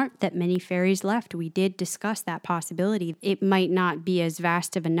there aren't that many fairies left. We did discuss that possibility. It might not be as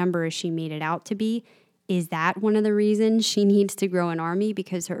vast of a number as she made it out to be. Is that one of the reasons she needs to grow an army,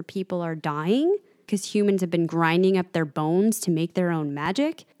 because her people are dying? Because humans have been grinding up their bones to make their own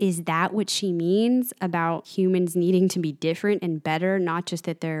magic? Is that what she means about humans needing to be different and better? Not just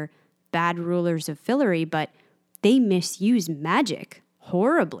that they're bad rulers of Fillory, but they misuse magic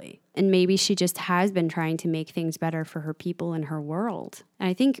horribly. And maybe she just has been trying to make things better for her people and her world. And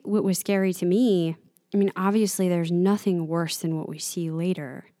I think what was scary to me, obviously there's nothing worse than what we see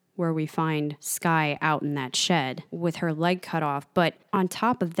later, where we find Skye out in that shed with her leg cut off. But on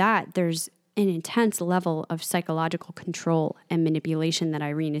top of that, there's an intense level of psychological control and manipulation that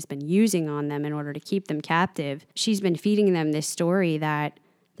Irene has been using on them in order to keep them captive. She's been feeding them this story that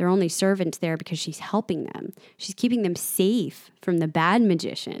they're only servants there because she's helping them. She's keeping them safe from the bad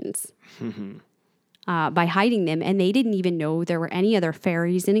magicians by hiding them, and they didn't even know there were any other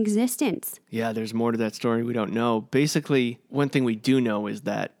fairies in existence. Yeah, there's more to that story we don't know. Basically, one thing we do know is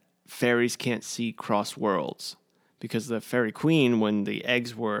that fairies can't see cross worlds, because the fairy queen, when the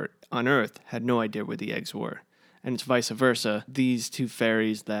eggs were unearthed, had no idea where the eggs were. And it's vice versa. These two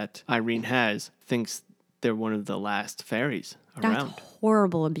fairies that Irene has thinks they're one of the last fairies around. That's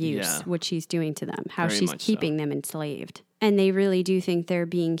horrible abuse, Yeah. what she's doing to them, how Very she's much keeping so. them enslaved. And they really do think they're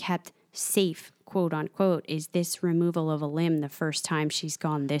being kept safe, quote unquote. Is this removal of a limb the first time she's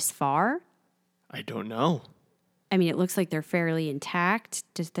gone this far? I don't know. I mean, it looks like they're fairly intact.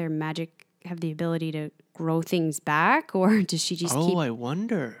 Does their magic have the ability to grow things back? Or does she just keep I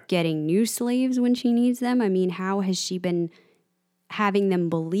wonder. getting new slaves when she needs them? I mean, how has she been having them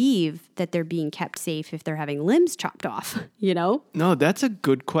believe that they're being kept safe if they're having limbs chopped off, you know? No, that's a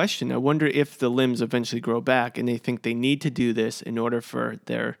good question. I wonder if the limbs eventually grow back and they think they need to do this in order for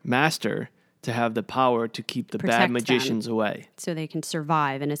their master to have the power to keep the Protect bad them. magicians away. So they can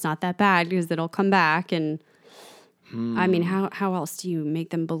survive. And it's not that bad because it'll come back. And I mean, how else do you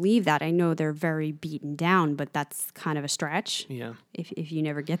make them believe that? I know they're very beaten down, but that's kind of a stretch Yeah. if you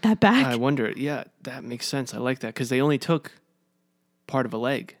never get that back. I wonder. Yeah, that makes sense. I like that because they only took part of a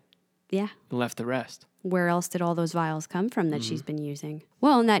leg Yeah. and left the rest. Where else did all those vials come from that she's been using?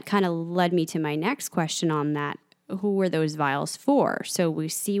 Well, and that kind of led me to my next question on that. Who were those vials for? So we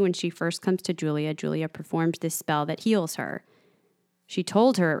see when she first comes to Julia, Julia performs this spell that heals her. She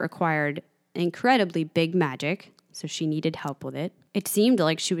told her it required incredibly big magic, so she needed help with it. It seemed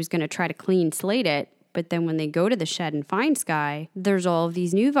like she was going to try to clean slate it, but then when they go to the shed and find Skye, there's all of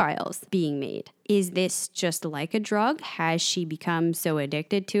these new vials being made. Is this just like a drug? Has she become so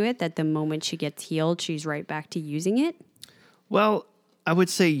addicted to it that the moment she gets healed, she's right back to using it? Well, I would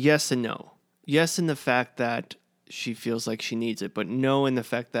say yes and no. Yes, in the fact that she feels like she needs it, but no in the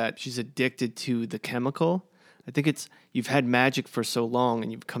fact that she's addicted to the chemical. I think it's you've had magic for so long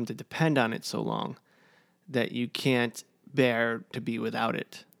and you've come to depend on it so long that you can't bear to be without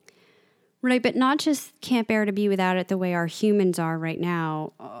it. Right, but not just can't bear to be without it the way our humans are right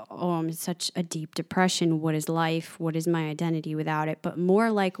now. Oh, I'm in such a deep depression. What is life? What is my identity without it? But more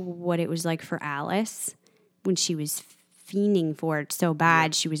like what it was like for Alice when she was fiending for it so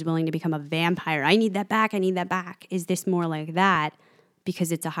bad she was willing to become a vampire. I need that back. I need that back. Is this more like that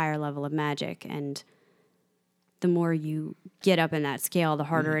because it's a higher level of magic? And the more you get up in that scale, the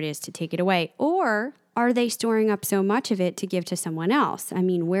harder it is to take it away. Or are they storing up so much of it to give to someone else? I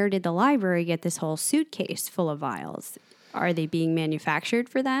mean, where did the library get this whole suitcase full of vials? Are they being manufactured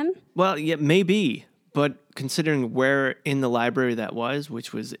for them? Well, yeah, maybe, but considering where in the library that was,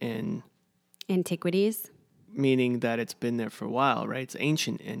 which was in Antiquities. meaning that it's been there for a while, right? It's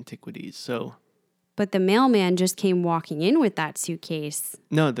ancient antiquities. So, But the mailman just came walking in with that suitcase.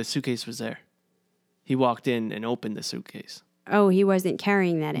 no, the suitcase was there. He walked in and opened the suitcase. Oh, he wasn't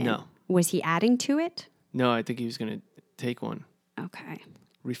carrying that in. No. Was he adding to it? No, I think he was going to take one, Okay.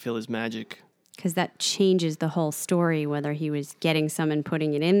 refill his magic. Because that changes the whole story, whether he was getting some and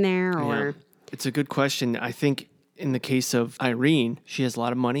putting it in there or... Yeah. It's a good question. I think in the case of Irene, she has a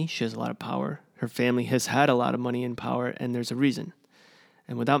lot of money. She has a lot of power. Her family has had a lot of money and power, and there's a reason.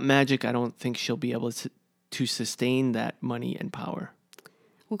 And without magic, I don't think she'll be able to sustain that money and power.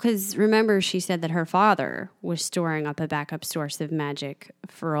 Well, because remember, she said that her father was storing up a backup source of magic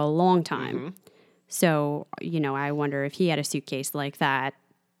for a long time. So, I wonder if he had a suitcase like that.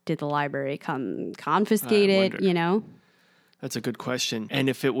 Did the library come confiscate it, wonder. That's a good question. And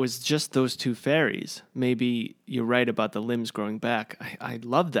if it was just those two fairies, maybe you're right about the limbs growing back. I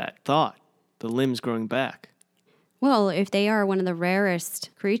love that thought, the limbs growing back. Well, if they are one of the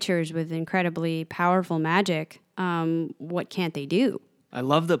rarest creatures with incredibly powerful magic, what can't they do? I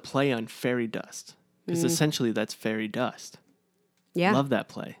love the play on fairy dust, because essentially that's fairy dust. Yeah. Love that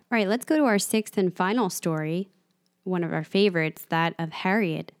play. All right, let's go to our sixth and final story, one of our favorites, that of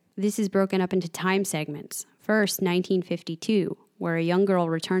Harriet. This is broken up into time segments. First, 1952, where a young girl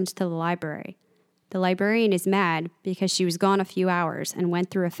returns to the library. The librarian is mad because she was gone a few hours and went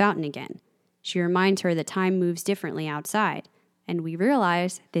through a fountain again. She reminds her that time moves differently outside, and we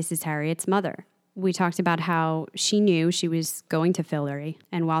realize this is Harriet's mother. We talked about how she knew she was going to Fillory,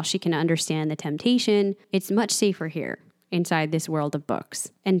 and while she can understand the temptation, it's much safer here, inside this world of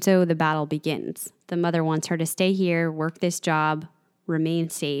books. And so the battle begins. The mother wants her to stay here, work this job, remain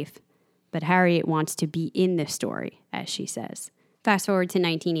safe, but Harriet wants to be in the story, as she says. Fast forward to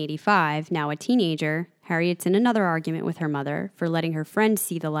 1985, now a teenager, Harriet's in another argument with her mother for letting her friends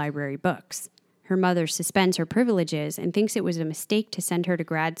see the library books. Her mother suspends her privileges and thinks it was a mistake to send her to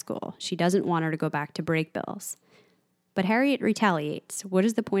grad school. She doesn't want her to go back to Brakebills. But Harriet retaliates. What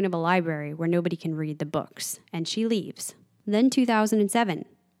is the point of a library where nobody can read the books? And she leaves. Then 2007.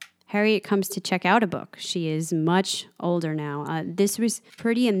 Harriet comes to check out a book. She is much older now. This was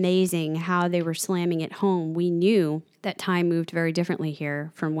pretty amazing how they were slamming it home. We knew that time moved very differently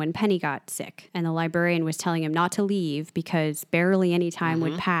here from when Penny got sick. And the librarian was telling him not to leave because barely any time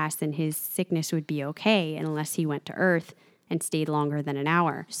would pass and his sickness would be okay unless he went to Earth and stayed longer than an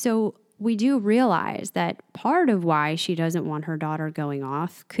hour. So we do realize that part of why she doesn't want her daughter going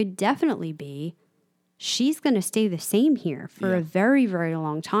off could definitely be she's going to stay the same here for a very, very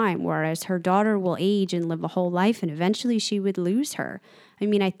long time, whereas her daughter will age and live a whole life, and eventually she would lose her. I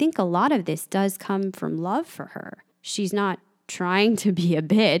mean, I think a lot of this does come from love for her. She's not trying to be a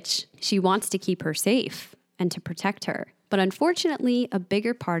bitch. She wants to keep her safe and to protect her. But unfortunately, a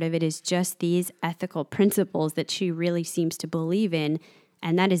bigger part of it is just these ethical principles that she really seems to believe in,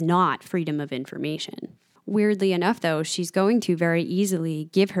 and that is not freedom of information. Weirdly enough, though, she's going to very easily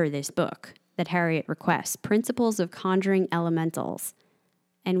give her this book that Harriet requests, Principles of Conjuring Elementals.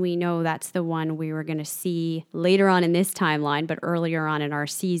 And we know that's the one we were going to see later on in this timeline, but earlier on in our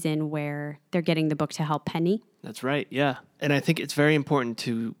season where they're getting the book to help Penny. That's right, yeah. And I think it's very important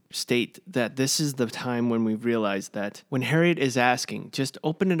to state that this is the time when we realize that when Harriet is asking, just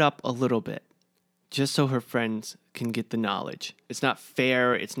open it up a little bit, just so her friends can get the knowledge. It's not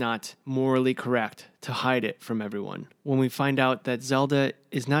fair, it's not morally correct to hide it from everyone. When we find out that Zelda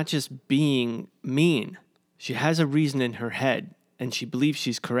is not just being mean, she has a reason in her head, and she believes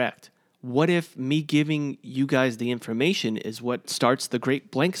she's correct. What if me giving you guys the information is what starts the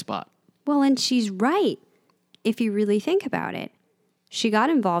great blank spot? Well, and she's right, if you really think about it. She got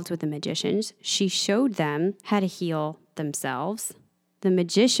involved with the magicians. She showed them how to heal themselves. The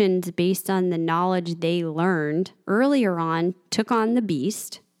magicians, based on the knowledge they learned earlier on, took on the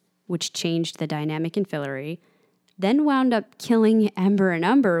beast, which changed the dynamic in Fillory, then wound up killing Ember and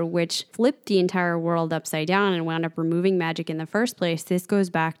Umber, which flipped the entire world upside down and wound up removing magic in the first place. This goes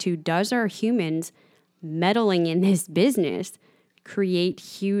back to, does our humans meddling in this business create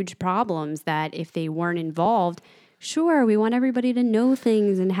huge problems that if they weren't involved, sure, we want everybody to know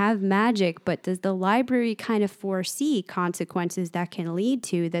things and have magic, but does the library kind of foresee consequences that can lead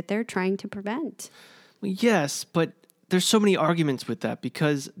to that they're trying to prevent? Well, yes, but there's so many arguments with that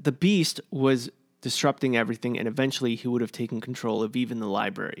because the beast was disrupting everything and eventually he would have taken control of even the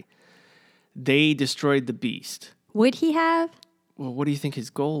library. They destroyed the beast. Would he have? Well, what do you think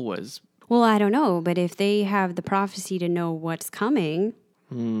his goal was? Well, I don't know, but if they have the prophecy to know what's coming,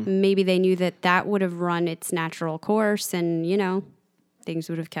 maybe they knew that that would have run its natural course and, you know, things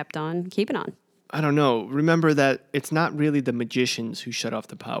would have kept on keeping on. I don't know. Remember that it's not really the magicians who shut off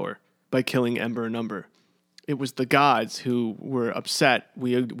the power by killing Ember and Umber. It was the gods who were upset.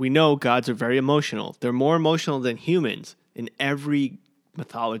 We know gods are very emotional. They're more emotional than humans in every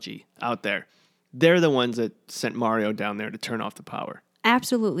mythology out there. They're the ones that sent Mario down there to turn off the power.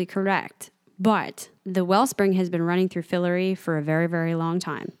 Absolutely correct. But the wellspring has been running through Fillory for a very, very long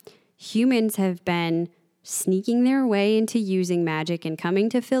time. Humans have been sneaking their way into using magic and coming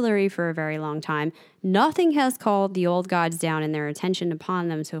to Fillory for a very long time. Nothing has called the old gods down and their attention upon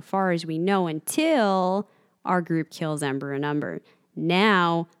them so far as we know until our group kills Ember and Umber.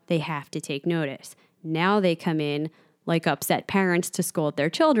 Now they have to take notice. Now they come in like upset parents to scold their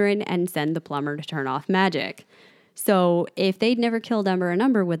children and send the plumber to turn off magic. So if they'd never killed Ember and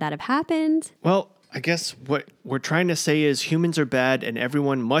Umber, would that have happened? Well, I guess what we're trying to say is humans are bad and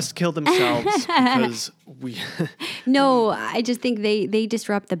everyone must kill themselves because we... No, I just think they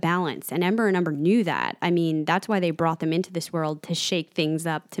disrupt the balance. And Ember and Umber knew that. I mean, that's why they brought them into this world to shake things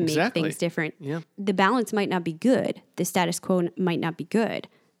up, to make things different. Yeah. The balance might not be good. The status quo might not be good.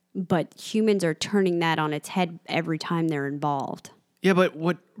 But humans are turning that on its head every time they're involved. Yeah, but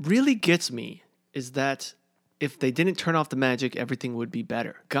what really gets me is that if they didn't turn off the magic, everything would be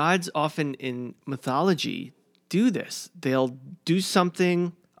better. Gods often in mythology do this. They'll do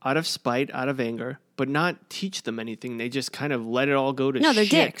something out of spite, out of anger, but not teach them anything. They just kind of let it all go to they're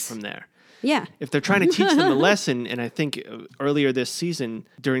shit dicks. From there. Yeah. If they're trying to teach them a lesson, and I think earlier this season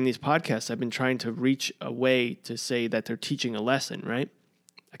during these podcasts, I've been trying to reach a way to say that they're teaching a lesson, right?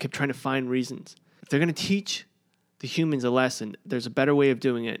 I kept trying to find reasons. If they're going to teach the humans a lesson, there's a better way of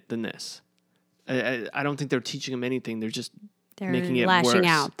doing it than this. I don't think they're teaching them anything. They're just making it worse. They're lashing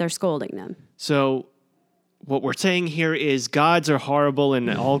out. They're scolding them. So what we're saying here is gods are horrible and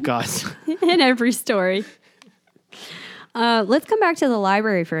all gods. In every story. Let's come back to the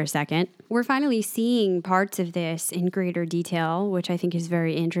library for a second. We're finally seeing parts of this in greater detail, which I think is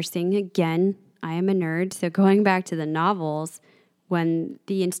very interesting. Again, I am a nerd, so going back to the novels, when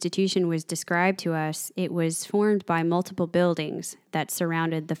the institution was described to us, it was formed by multiple buildings that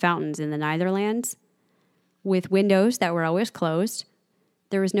surrounded the fountains in the Netherlands with windows that were always closed,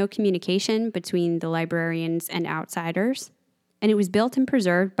 There was no communication between the librarians and outsiders, and it was built and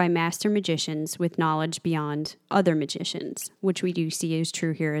preserved by master magicians with knowledge beyond other magicians, which we do see is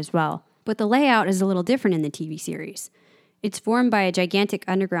true here as well. But the layout is a little different in the TV series. It's formed by a gigantic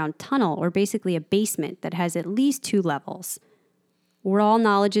underground tunnel, or basically a basement that has at least 2 levels, where all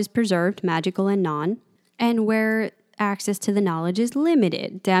knowledge is preserved, magical and non, and where access to the knowledge is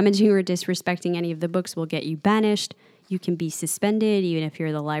limited. Damaging or disrespecting any of the books will get you banished. You can be suspended, even if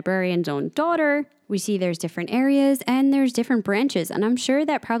you're the librarian's own daughter. We see there's different areas and there's different branches, and I'm sure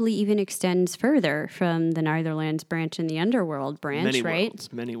that probably even extends further from the Netherlands branch and the Underworld branch, right?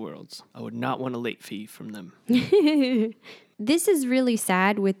 Many worlds. I would not want a late fee from them. This is really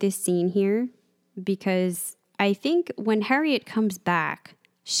sad with this scene here, because I think when Harriet comes back,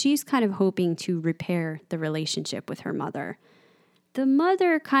 she's kind of hoping to repair the relationship with her mother. The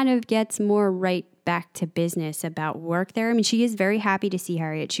mother kind of gets more right back to business about work there. I mean, she is very happy to see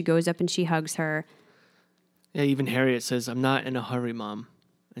Harriet. She goes up and she hugs her. Yeah, even Harriet says, "I'm not in a hurry, Mom."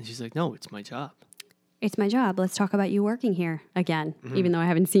 And she's like, "No, it's my job." It's my job. Let's talk about you working here again, even though I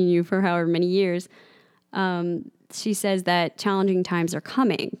haven't seen you for however many years. She says that challenging times are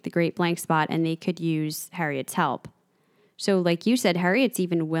coming, the great blank spot, and they could use Harriet's help. So like you said, Harriet's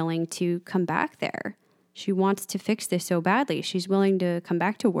even willing to come back there. She wants to fix this so badly. She's willing to come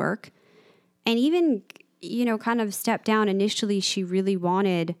back to work and even, kind of step down. Initially, she really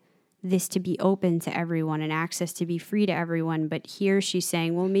wanted this to be open to everyone and access to be free to everyone. But here she's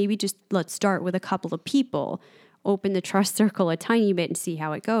saying, well, maybe just let's start with a couple of people, open the trust circle a tiny bit and see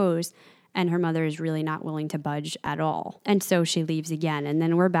how it goes. And her mother is really not willing to budge at all. And so she leaves again. And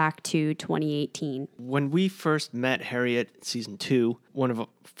then we're back to 2018. When we first met Harriet in season 2,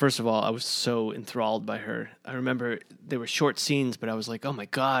 first of all, I was so enthralled by her. I remember they were short scenes, but I was like, oh my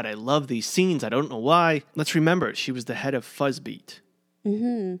God, I love these scenes. I don't know why. Let's remember, she was the head of Fuzzbeat,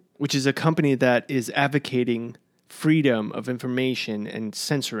 which is a company that is advocating freedom of information and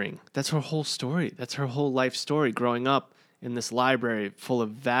censoring. That's her whole story. That's her whole life story growing up in this library full of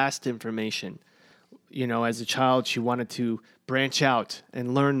vast information. As a child, she wanted to branch out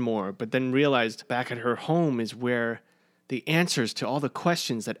and learn more, but then realized back at her home is where the answers to all the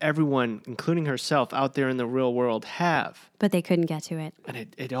questions that everyone, including herself, out there in the real world have. But they couldn't get to it.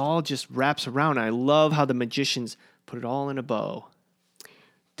 And it all just wraps around. I love how the magicians put it all in a bow.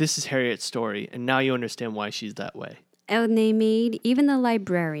 This is Harriet's story, and now you understand why she's that way. And they made even the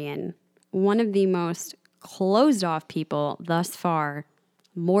librarian, one of the most closed off people thus far,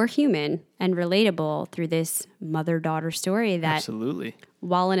 more human and relatable through this mother-daughter story that, absolutely,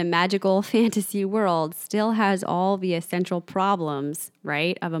 while in a magical fantasy world, still has all the essential problems,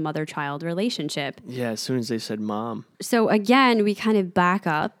 right, of a mother-child relationship. Yeah, as soon as they said mom. So again, we kind of back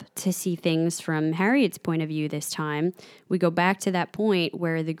up to see things from Harriet's point of view this time. We go back to that point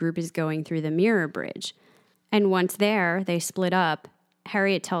where the group is going through the mirror bridge. And once there, they split up.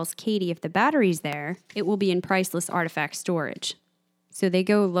 Harriet tells Katie if the battery's there, it will be in priceless artifact storage. So they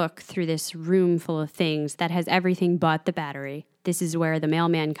go look through this room full of things that has everything but the battery. This is where the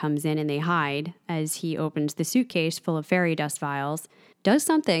mailman comes in and they hide as he opens the suitcase full of fairy dust vials, does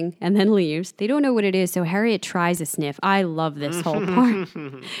something, and then leaves. They don't know what it is, so Harriet tries a sniff. I love this whole part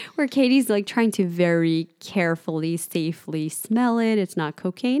where Katie's like trying to very carefully, safely smell it. It's not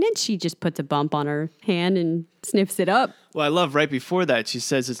cocaine, and she just puts a bump on her hand and sniffs it up. Well, I love right before that, she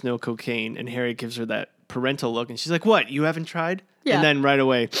says it's no cocaine, and Harriet gives her that parental look, and she's like, what, you haven't tried? Yeah. And then right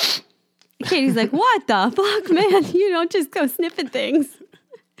away... Katie's like, what the fuck, man? You don't just go sniffing things.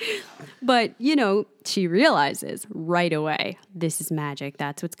 But, she realizes right away, this is magic.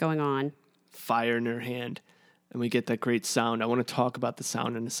 That's what's going on. Fire in her hand. And we get that great sound. I want to talk about the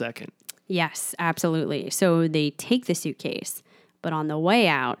sound in a second. Yes, absolutely. So they take the suitcase, but on the way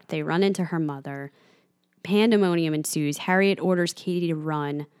out, they run into her mother. Pandemonium ensues. Harriet orders Katie to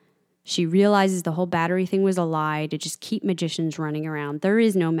run. She realizes the whole battery thing was a lie to just keep magicians running around. There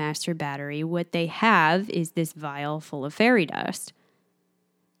is no master battery. What they have is this vial full of fairy dust.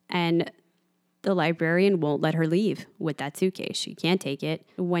 And the librarian won't let her leave with that suitcase. She can't take it.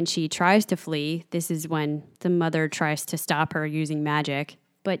 When she tries to flee, this is when the mother tries to stop her using magic.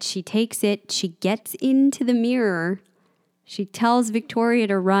 But she takes it. She gets into the mirror. She tells Victoria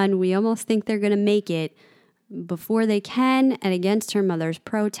to run. We almost think they're going to make it. Before they can, and against her mother's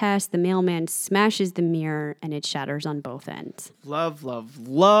protest, the mailman smashes the mirror and it shatters on both ends. Love, love,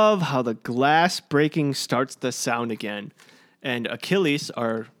 love how the glass breaking starts the sound again. And Achilles,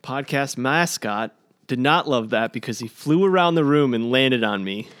 our podcast mascot, did not love that because he flew around the room and landed on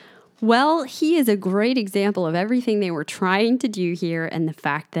me. Well, he is a great example of everything they were trying to do here and the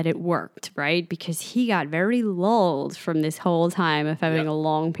fact that it worked, right? Because he got very lulled from this whole time of having a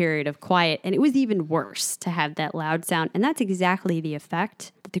long period of quiet. And it was even worse to have that loud sound. And that's exactly the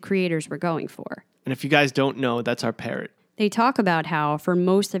effect that the creators were going for. And if you guys don't know, that's our parrot. They talk about how for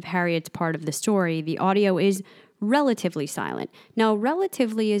most of Harriet's part of the story, the audio is relatively silent. Now,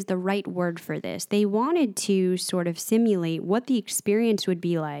 relatively is the right word for this. They wanted to sort of simulate what the experience would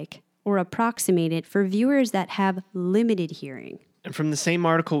be like or approximate it for viewers that have limited hearing. And from the same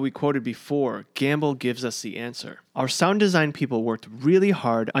article we quoted before, Gamble gives us the answer. Our sound design people worked really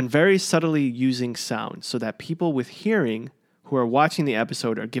hard on very subtly using sound so that people with hearing who are watching the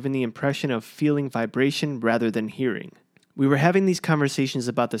episode are given the impression of feeling vibration rather than hearing. We were having these conversations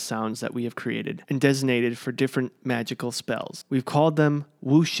about the sounds that we have created and designated for different magical spells. We've called them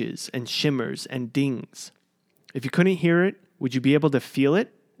whooshes and shimmers and dings. If you couldn't hear it, would you be able to feel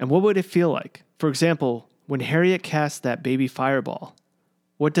it? And what would it feel like? For example, when Harriet casts that baby fireball,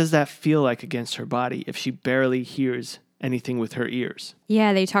 what does that feel like against her body if she barely hears anything with her ears?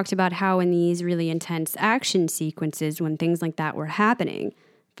 Yeah, they talked about how in these really intense action sequences, when things like that were happening,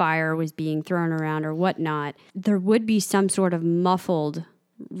 fire was being thrown around or whatnot, there would be some sort of muffled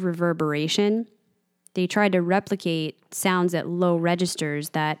reverberation. They tried to replicate sounds at low registers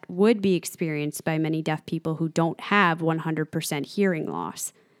that would be experienced by many deaf people who don't have 100% hearing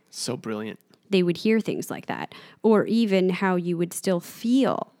loss. So brilliant. They would hear things like that. Or even how you would still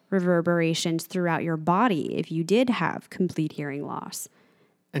feel reverberations throughout your body if you did have complete hearing loss.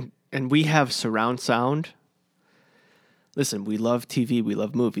 And we have surround sound. Listen, we love TV, we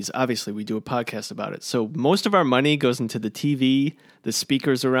love movies. Obviously, we do a podcast about it. So most of our money goes into the TV, the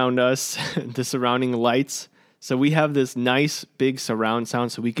speakers around us, the surrounding lights. So we have this nice big surround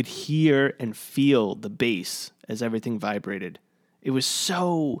sound so we could hear and feel the bass as everything vibrated. It was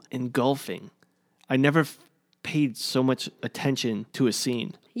so engulfing. I never paid so much attention to a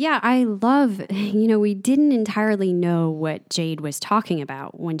scene. Yeah, I love, we didn't entirely know what Jade was talking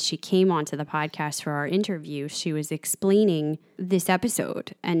about when she came onto the podcast for our interview. She was explaining this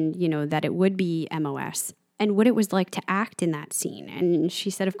episode and, that it would be MOS and what it was like to act in that scene. And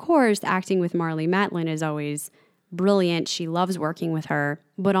she said, of course, acting with Marlee Matlin is always brilliant. She loves working with her.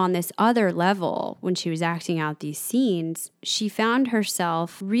 But on this other level, when she was acting out these scenes, she found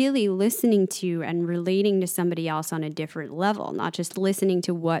herself really listening to and relating to somebody else on a different level, not just listening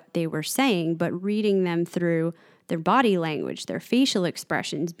to what they were saying, but reading them through their body language, their facial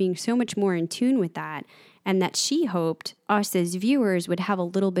expressions, being so much more in tune with that. And that she hoped us as viewers would have a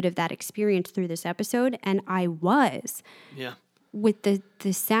little bit of that experience through this episode. And I was. Yeah. With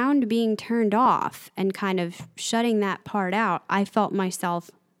the sound being turned off and kind of shutting that part out, I felt myself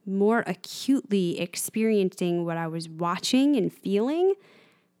more acutely experiencing what I was watching and feeling.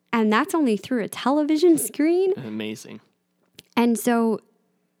 And that's only through a television screen. Amazing. And so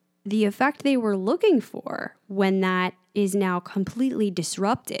the effect they were looking for when that is now completely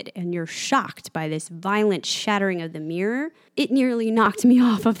disrupted and you're shocked by this violent shattering of the mirror, it nearly knocked me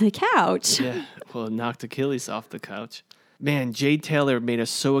off of the couch. Yeah, well, it knocked Achilles off the couch. Man, Jade Taylor made us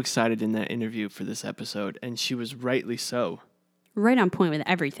so excited in that interview for this episode, and she was rightly so. Right on point with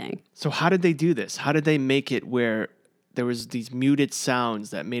everything. So how did they do this? How did they make it where there was these muted sounds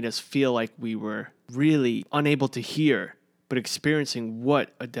that made us feel like we were really unable to hear, but experiencing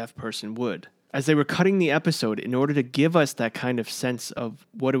what a deaf person would? As they were cutting the episode, in order to give us that kind of sense of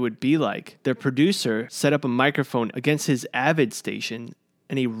what it would be like, their producer set up a microphone against his Avid station,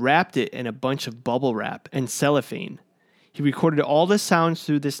 and he wrapped it in a bunch of bubble wrap and cellophane. He recorded all the sounds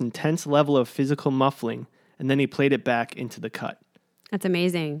through this intense level of physical muffling, and then he played it back into the cut. That's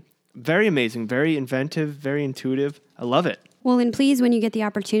amazing. Very amazing, very inventive, very intuitive. I love it. Well, and please, when you get the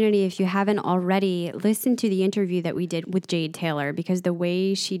opportunity, if you haven't already, listen to the interview that we did with Jade Taylor, because the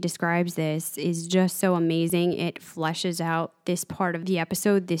way she describes this is just so amazing. It fleshes out this part of the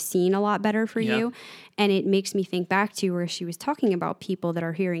episode, this scene, a lot better for you. And it makes me think back to where she was talking about people that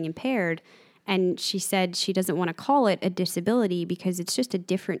are hearing impaired. And she said she doesn't want to call it a disability because it's just a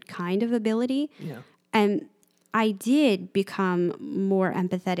different kind of ability. Yeah. And I did become more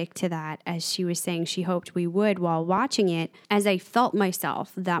empathetic to that, as she was saying she hoped we would while watching it, as I felt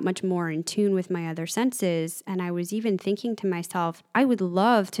myself that much more in tune with my other senses. And I was even thinking to myself, I would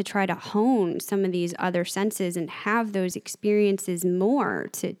love to try to hone some of these other senses and have those experiences more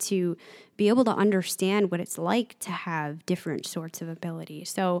to be able to understand what it's like to have different sorts of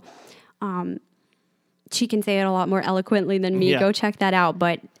abilities. So she can say it a lot more eloquently than me. Yeah. Go check that out.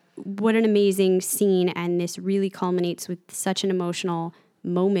 But what an amazing scene. And this really culminates with such an emotional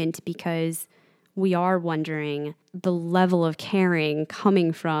moment because we are wondering the level of caring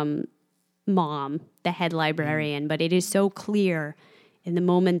coming from mom, the head librarian, but it is so clear in the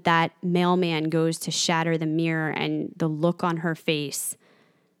moment that mailman goes to shatter the mirror and the look on her face,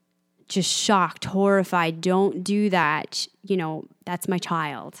 just shocked, horrified, don't do that. You know, that's my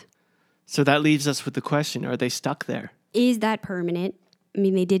child. So that leaves us with the question, are they stuck there? Is that permanent? I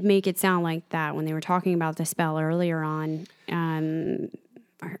mean, they did make it sound like that when they were talking about the spell earlier on.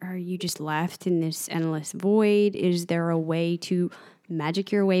 Are you just left in this endless void? Is there a way to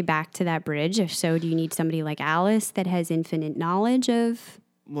magic your way back to that bridge? If so, do you need somebody like Alice that has infinite knowledge of?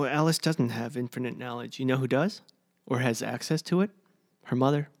 Well, Alice doesn't have infinite knowledge. You know who does? Or has access to it? Her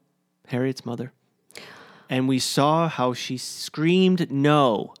mother, Harriet's mother. And we saw how she screamed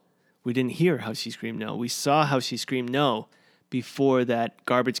no. We didn't hear how she screamed no. We saw how she screamed no before that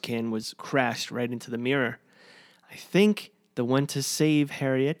garbage can was crashed right into the mirror. I think the one to save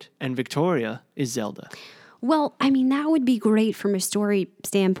Harriet and Victoria is Zelda. Well, I mean, that would be great from a story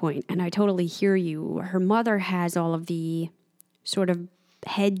standpoint, and I totally hear you. Her mother has all of the sort of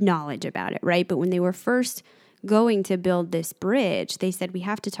head knowledge about it, right? But when they were first going to build this bridge, they said, we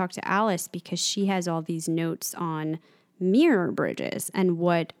have to talk to Alice because she has all these notes on mirror bridges. And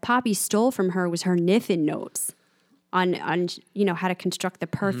what Poppy stole from her was her Niffin notes on you know, how to construct the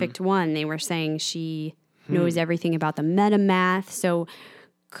perfect one. They were saying she knows everything about the meta math. So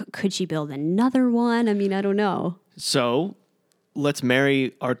could she build another one? I mean, I don't know. So let's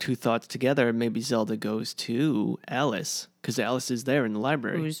marry our two thoughts together. Maybe Zelda goes to Alice because Alice is there in the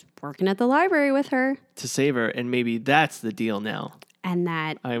library. Who's working at the library with her. To save her. And maybe that's the deal now. And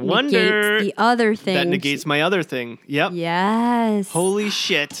that I negates wonder the other thing. That negates my other thing. Yep. Yes. Holy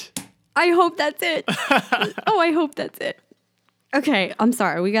shit. I hope that's it. Oh, I hope that's it. Okay, I'm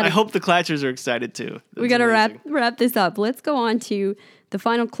sorry. I hope the Clatchers are excited too. We got to wrap this up. Let's go on to the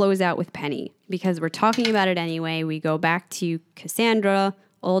final closeout with Penny because we're talking about it anyway. We go back to Cassandra,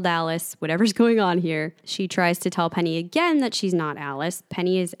 old Alice, whatever's going on here. She tries to tell Penny again that she's not Alice.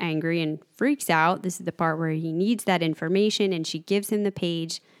 Penny is angry and freaks out. This is the part where he needs that information, and she gives him the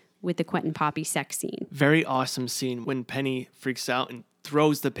page with the Quentin Poppy sex scene. Very awesome scene when Penny freaks out and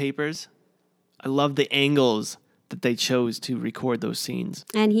throws the papers. I love the angles that they chose to record those scenes.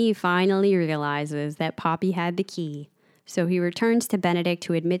 And he finally realizes that Poppy had the key. So he returns to Benedict,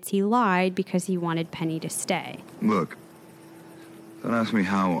 who admits he lied because he wanted Penny to stay. Look, don't ask me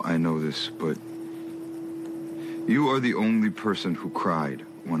how I know this, but you are the only person who cried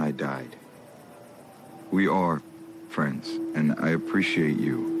when I died. We are friends, and I appreciate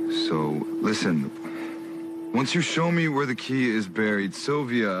you. So, listen, once you show me where the key is buried,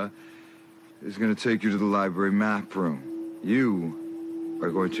 Sylvia is going to take you to the library map room. You are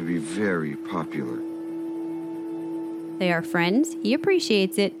going to be very popular. They are friends. He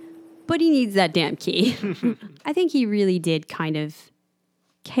appreciates it, but he needs that damn key. I think he really did kind of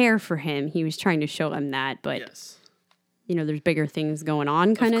care for him. He was trying to show him that, but yes, you know, there's bigger things going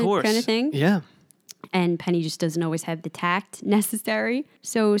on kind of thing. Yeah. And Penny just doesn't always have the tact necessary.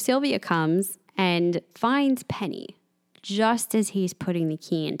 So Sylvia comes and finds Penny just as he's putting the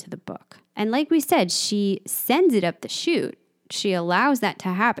key into the book. And like we said, she sends it up the chute. She allows that to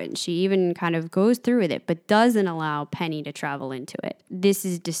happen. She even kind of goes through with it, but doesn't allow Penny to travel into it. This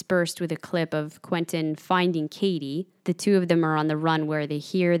is dispersed with a clip of Quentin finding Katie. The two of them are on the run where they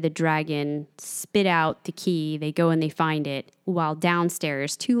hear the dragon spit out the key. They go and they find it. While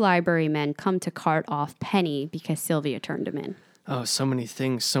downstairs, two library men come to cart off Penny because Sylvia turned him in. Oh, so many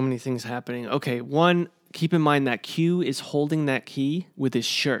things happening. Okay, one, keep in mind that Q is holding that key with his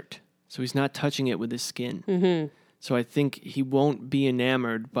shirt. So he's not touching it with his skin. Mm-hmm. So I think he won't be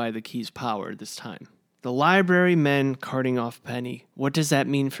enamored by the key's power this time. The library men carting off Penny. What does that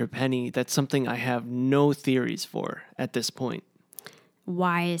mean for Penny? That's something I have no theories for at this point.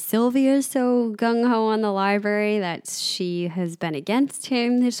 Why is Sylvia so gung-ho on the library that she has been against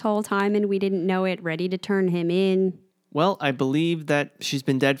him this whole time and we didn't know it, ready to turn him in? Well, I believe that she's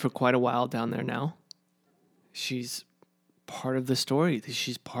been dead for quite a while down there now. She's part of the story.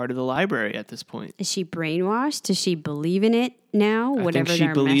 She's part of the library at this point. Is she brainwashed? Does she believe in it now? Whatever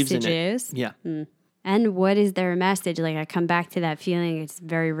their message is? Yeah. And what is their message? Like, I come back to that feeling. It's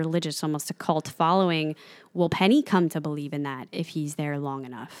very religious, almost a cult following. Will Penny come to believe in that if he's there long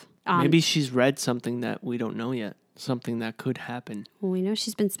enough? Maybe she's read something that we don't know yet. Something that could happen. Well, we know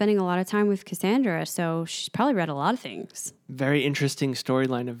she's been spending a lot of time with Cassandra, so she's probably read a lot of things. Very interesting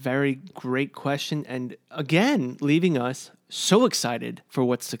storyline, a very great question, and again, leaving us so excited for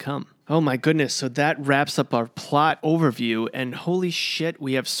what's to come. Oh my goodness, so that wraps up our plot overview, and holy shit,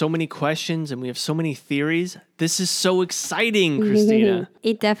 we have so many questions and we have so many theories. This is so exciting, Christina.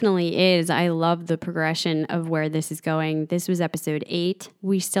 It definitely is. I love the progression of where this is going. This was episode 8.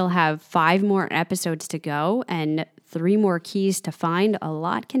 We still have 5 more episodes to go and 3 more keys to find. A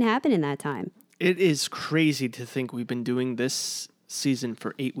lot can happen in that time. It is crazy to think we've been doing this season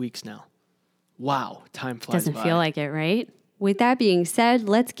for 8 weeks now. Wow, time flies by. Doesn't feel like it, right? With that being said,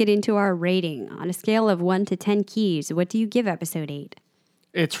 let's get into our rating. On a scale of 1 to 10 keys, what do you give episode 8?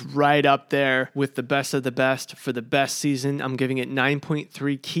 It's right up there with the best of the best. For the best season, I'm giving it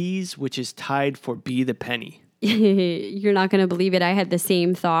 9.3 keys, which is tied for Be the Penny. You're not going to believe it. I had the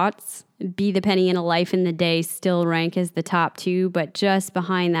same thoughts. Be the Penny and A Life in the Day still rank as the top 2, but just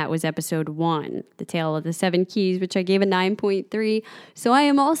behind that was episode 1, The Tale of the Seven Keys, which I gave a 9.3. So I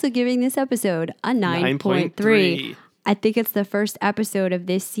am also giving this episode a 9.3. I think it's the first episode of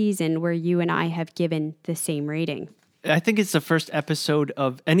this season where you and I have given the same rating. I think it's the first episode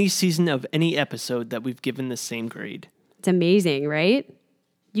of any season of any episode that we've given the same grade. It's amazing, right?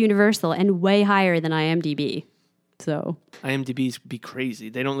 Universal and way higher than IMDb. So IMDb's be crazy.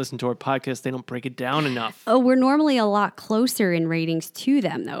 They don't listen to our podcast. They don't break it down enough. Oh, we're normally a lot closer in ratings to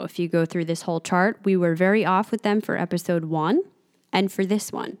them, though. If you go through this whole chart, we were very off with them for episode 1 and for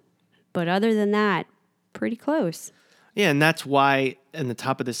this one. But other than that, pretty close. Yeah, and that's why in the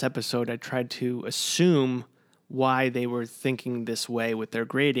top of this episode, I tried to assume why they were thinking this way with their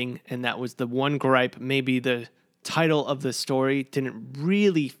grading. And that was the one gripe. Maybe the title of the story didn't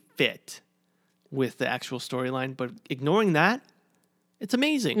really fit with the actual storyline, but ignoring that, it's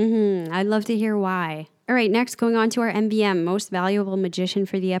amazing. I'd love to hear why. All right, next, going on to our MVM, Most Valuable Magician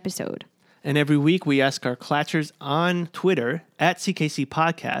for the episode. And every week we ask our Clatchers on Twitter at CKC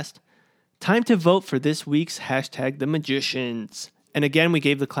Podcast, time to vote for this week's hashtag The Magicians. And again, we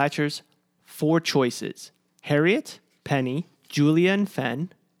gave the Clatchers 4 choices: Harriet, Penny, Julia and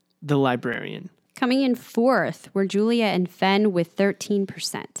Fen, the Librarian. Coming in 4th were Julia and Fen with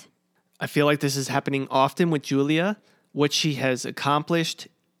 13%. I feel like this is happening often with Julia. What she has accomplished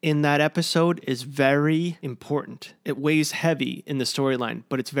in that episode is very important. It weighs heavy in the storyline,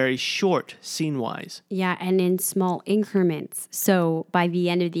 but it's very short scene-wise. Yeah, and in small increments. So by the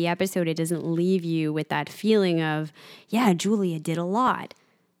end of the episode, it doesn't leave you with that feeling of, yeah, Julia did a lot.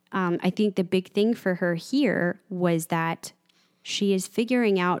 I think the big thing for her here was that she is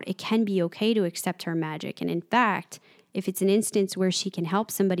figuring out it can be okay to accept her magic. And in fact, if it's an instance where she can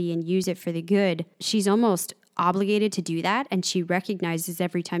help somebody and use it for the good, she's almost obligated to do that. And she recognizes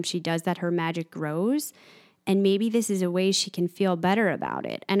every time she does that, her magic grows. And maybe this is a way she can feel better about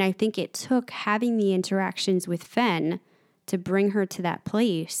it. And I think it took having the interactions with Fen to bring her to that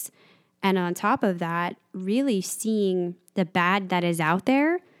place. And on top of that, really seeing the bad that is out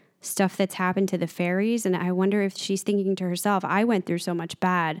there, stuff that's happened to the fairies. And I wonder if she's thinking to herself, I went through so much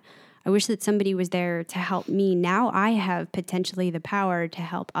bad. I wish that somebody was there to help me. Now I have potentially the power to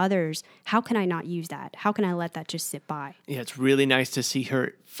help others. How can I not use that? How can I let that just sit by? Yeah, it's really nice to see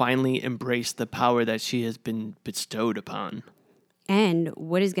her finally embrace the power that she has been bestowed upon. And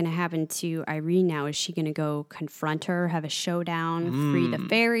what is going to happen to Irene now? Is she going to go confront her, have a showdown, free the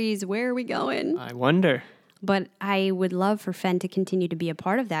fairies? Where are we going? I wonder. But I would love for Fen to continue to be a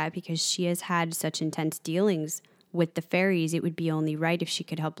part of that because she has had such intense dealings with the fairies. It would be only right if she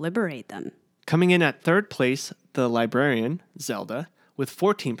could help liberate them. Coming in at 3rd place, the Librarian, Zelda, with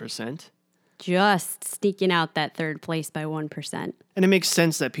 14%. Just sneaking out that 3rd place by 1%. And it makes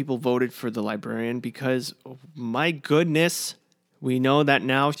sense that people voted for the Librarian because, my goodness, we know that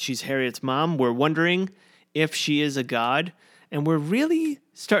now she's Harriet's mom. We're wondering if she is a god, and we're really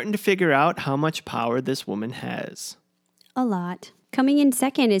starting to figure out how much power this woman has. A lot. Coming in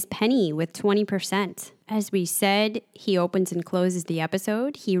 2nd is Penny with 20%. As we said, he opens and closes the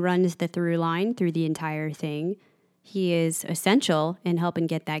episode. He runs the through line through the entire thing. He is essential in helping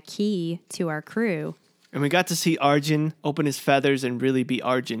get that key to our crew. And we got to see Arjun open his feathers and really be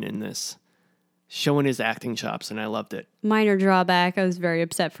Arjun in this, showing his acting chops, and I loved it. Minor drawback, I was very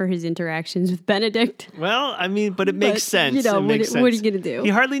upset for his interactions with Benedict. Well, I mean, but it makes sense. You know, it makes sense. What are you going to do? He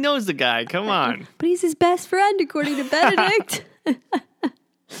hardly knows the guy. Come on. But he's his best friend, according to Benedict.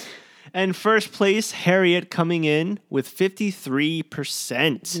 And 1st place, Harriet coming in with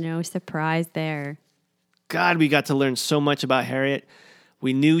 53%. No surprise there. God, we got to learn so much about Harriet.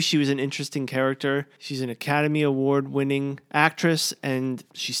 We knew she was an interesting character. She's an Academy Award-winning actress, and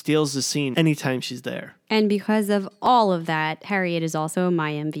she steals the scene anytime she's there. And because of all of that, Harriet is also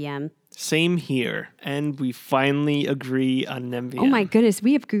my MVM. Same here. And we finally agree on an MVM. Oh my goodness,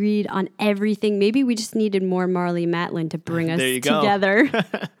 we have agreed on everything. Maybe we just needed more Marlee Matlin to bring us together.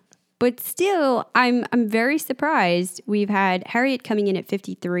 But still, I'm very surprised. We've had Harriet coming in at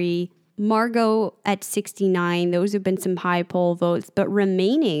 53, Margot at 69. Those have been some high poll votes, but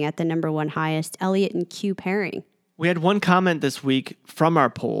remaining at the number one highest, Elliot and Q pairing. We had one comment this week from our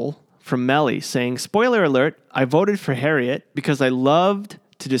poll from Melly saying, spoiler alert, I voted for Harriet because I loved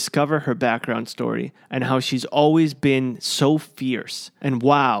to discover her background story and how she's always been so fierce. And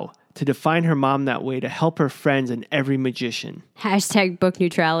wow, to define her mom that way to help her friends and every magician. Hashtag book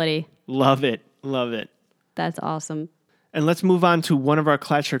neutrality. Love it. Love it. That's awesome. And let's move on to one of our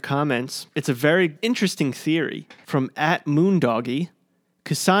Clatcher comments. It's a very interesting theory from @Moondoggy.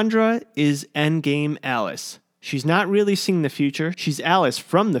 Cassandra is Endgame Alice. She's not really seeing the future. She's Alice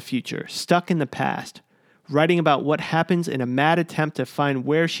from the future, stuck in the past, writing about what happens in a mad attempt to find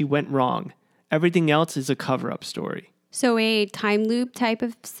where she went wrong. Everything else is a cover-up story. So a time loop type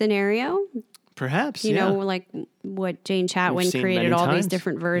of scenario? Perhaps, you know, like what Jane Chatwin created all these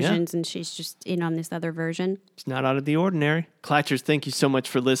different versions, and she's just in on this other version. It's not out of the ordinary. Clatchers, thank you so much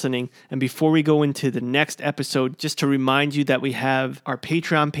for listening. And before we go into the next episode, just to remind you that we have our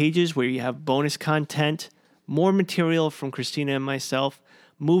Patreon pages where you have bonus content, more material from Christina and myself,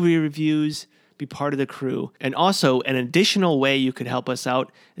 movie reviews, be part of the crew. And also, an additional way you could help us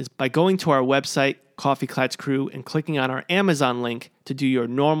out is by going to our website, Coffee Klatch Crew, and clicking on our Amazon link to do your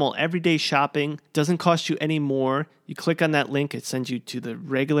normal everyday shopping. Doesn't cost you any more. You click on that link, it sends you to the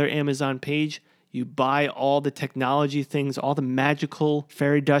regular Amazon page. You buy all the technology things, all the magical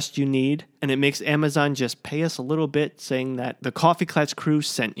fairy dust you need, and it makes Amazon just pay us a little bit saying that the Coffee Klatch Crew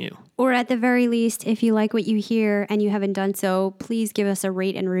sent you. Or at the very least, if you like what you hear and you haven't done so, please give us a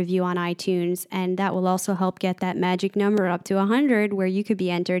rate and review on iTunes, and that will also help get that magic number up to 100 where you could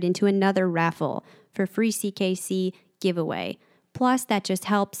be entered into another raffle for free CKC giveaway. Plus, that just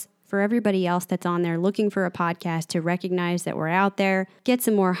helps for everybody else that's on there looking for a podcast to recognize that we're out there, get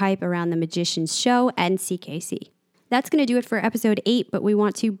some more hype around The Magician's Show and CKC. That's going to do it for episode 8, but we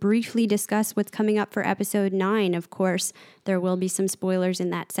want to briefly discuss what's coming up for episode 9. Of course, there will be some spoilers in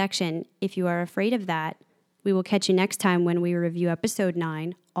that section. If you are afraid of that, we will catch you next time when we review episode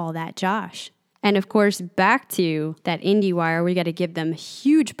 9, All That Josh. And of course, back to that IndieWire, we got to give them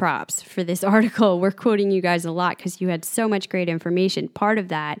huge props for this article. We're quoting you guys a lot because you had so much great information. Part of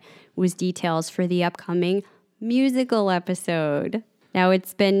that was details for the upcoming musical episode. Now,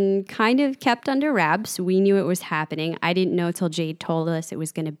 it's been kind of kept under wraps. We knew it was happening. I didn't know till Jade told us it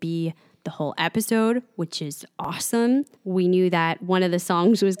was going to be the whole episode, which is awesome. We knew that one of the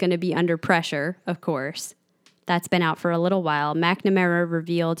songs was going to be Under Pressure, of course. That's been out for a little while. McNamara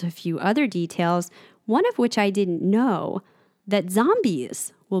revealed a few other details, one of which I didn't know, that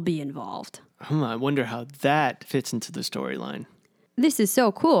zombies will be involved. I wonder how that fits into the storyline. This is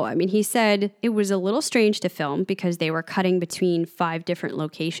so cool. I mean, he said it was a little strange to film because they were cutting between 5 different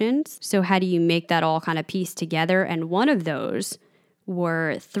locations. So how do you make that all kind of piece together? And one of those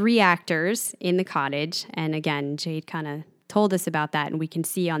were 3 actors in the cottage. And again, Jade kind of told us about that, and we can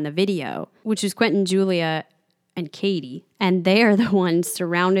see on the video, which is Quentin, Julia, and Katie. And they are the ones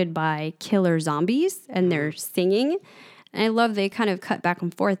surrounded by killer zombies, and they're singing. And I love they kind of cut back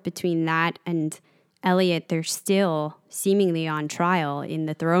and forth between that and Elliot. They're still seemingly on trial in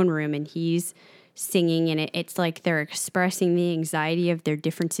the throne room, and he's singing, and it's like they're expressing the anxiety of their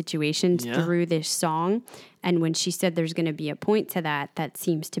different situations through this song. And when she said there's going to be a point to that, that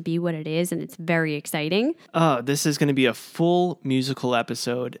seems to be what it is, and it's very exciting. This is going to be a full musical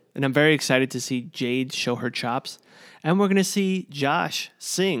episode, and I'm very excited to see Jade show her chops, and we're going to see Josh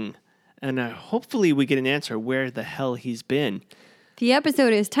sing, and hopefully we get an answer where the hell he's been. The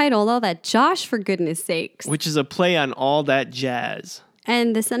episode is titled All That Josh, for goodness sakes. Which is a play on All That Jazz.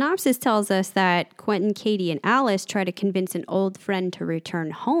 And the synopsis tells us that Quentin, Katie, and Alice try to convince an old friend to return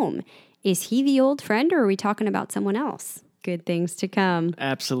home. Is he the old friend, or are we talking about someone else? Good things to come.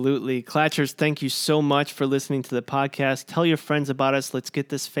 Absolutely. Clatchers, thank you so much for listening to the podcast. Tell your friends about us. Let's get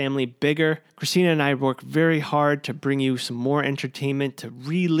this family bigger. Christina and I work very hard to bring you some more entertainment, to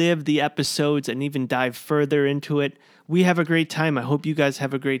relive the episodes and even dive further into it. We have a great time. I hope you guys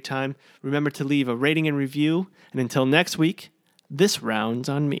have a great time. Remember to leave a rating and review. And until next week, this round's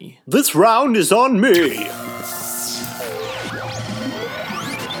on me. This round is on me.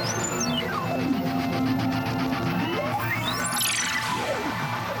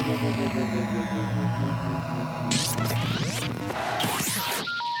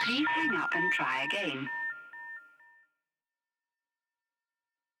 Please hang up and try again.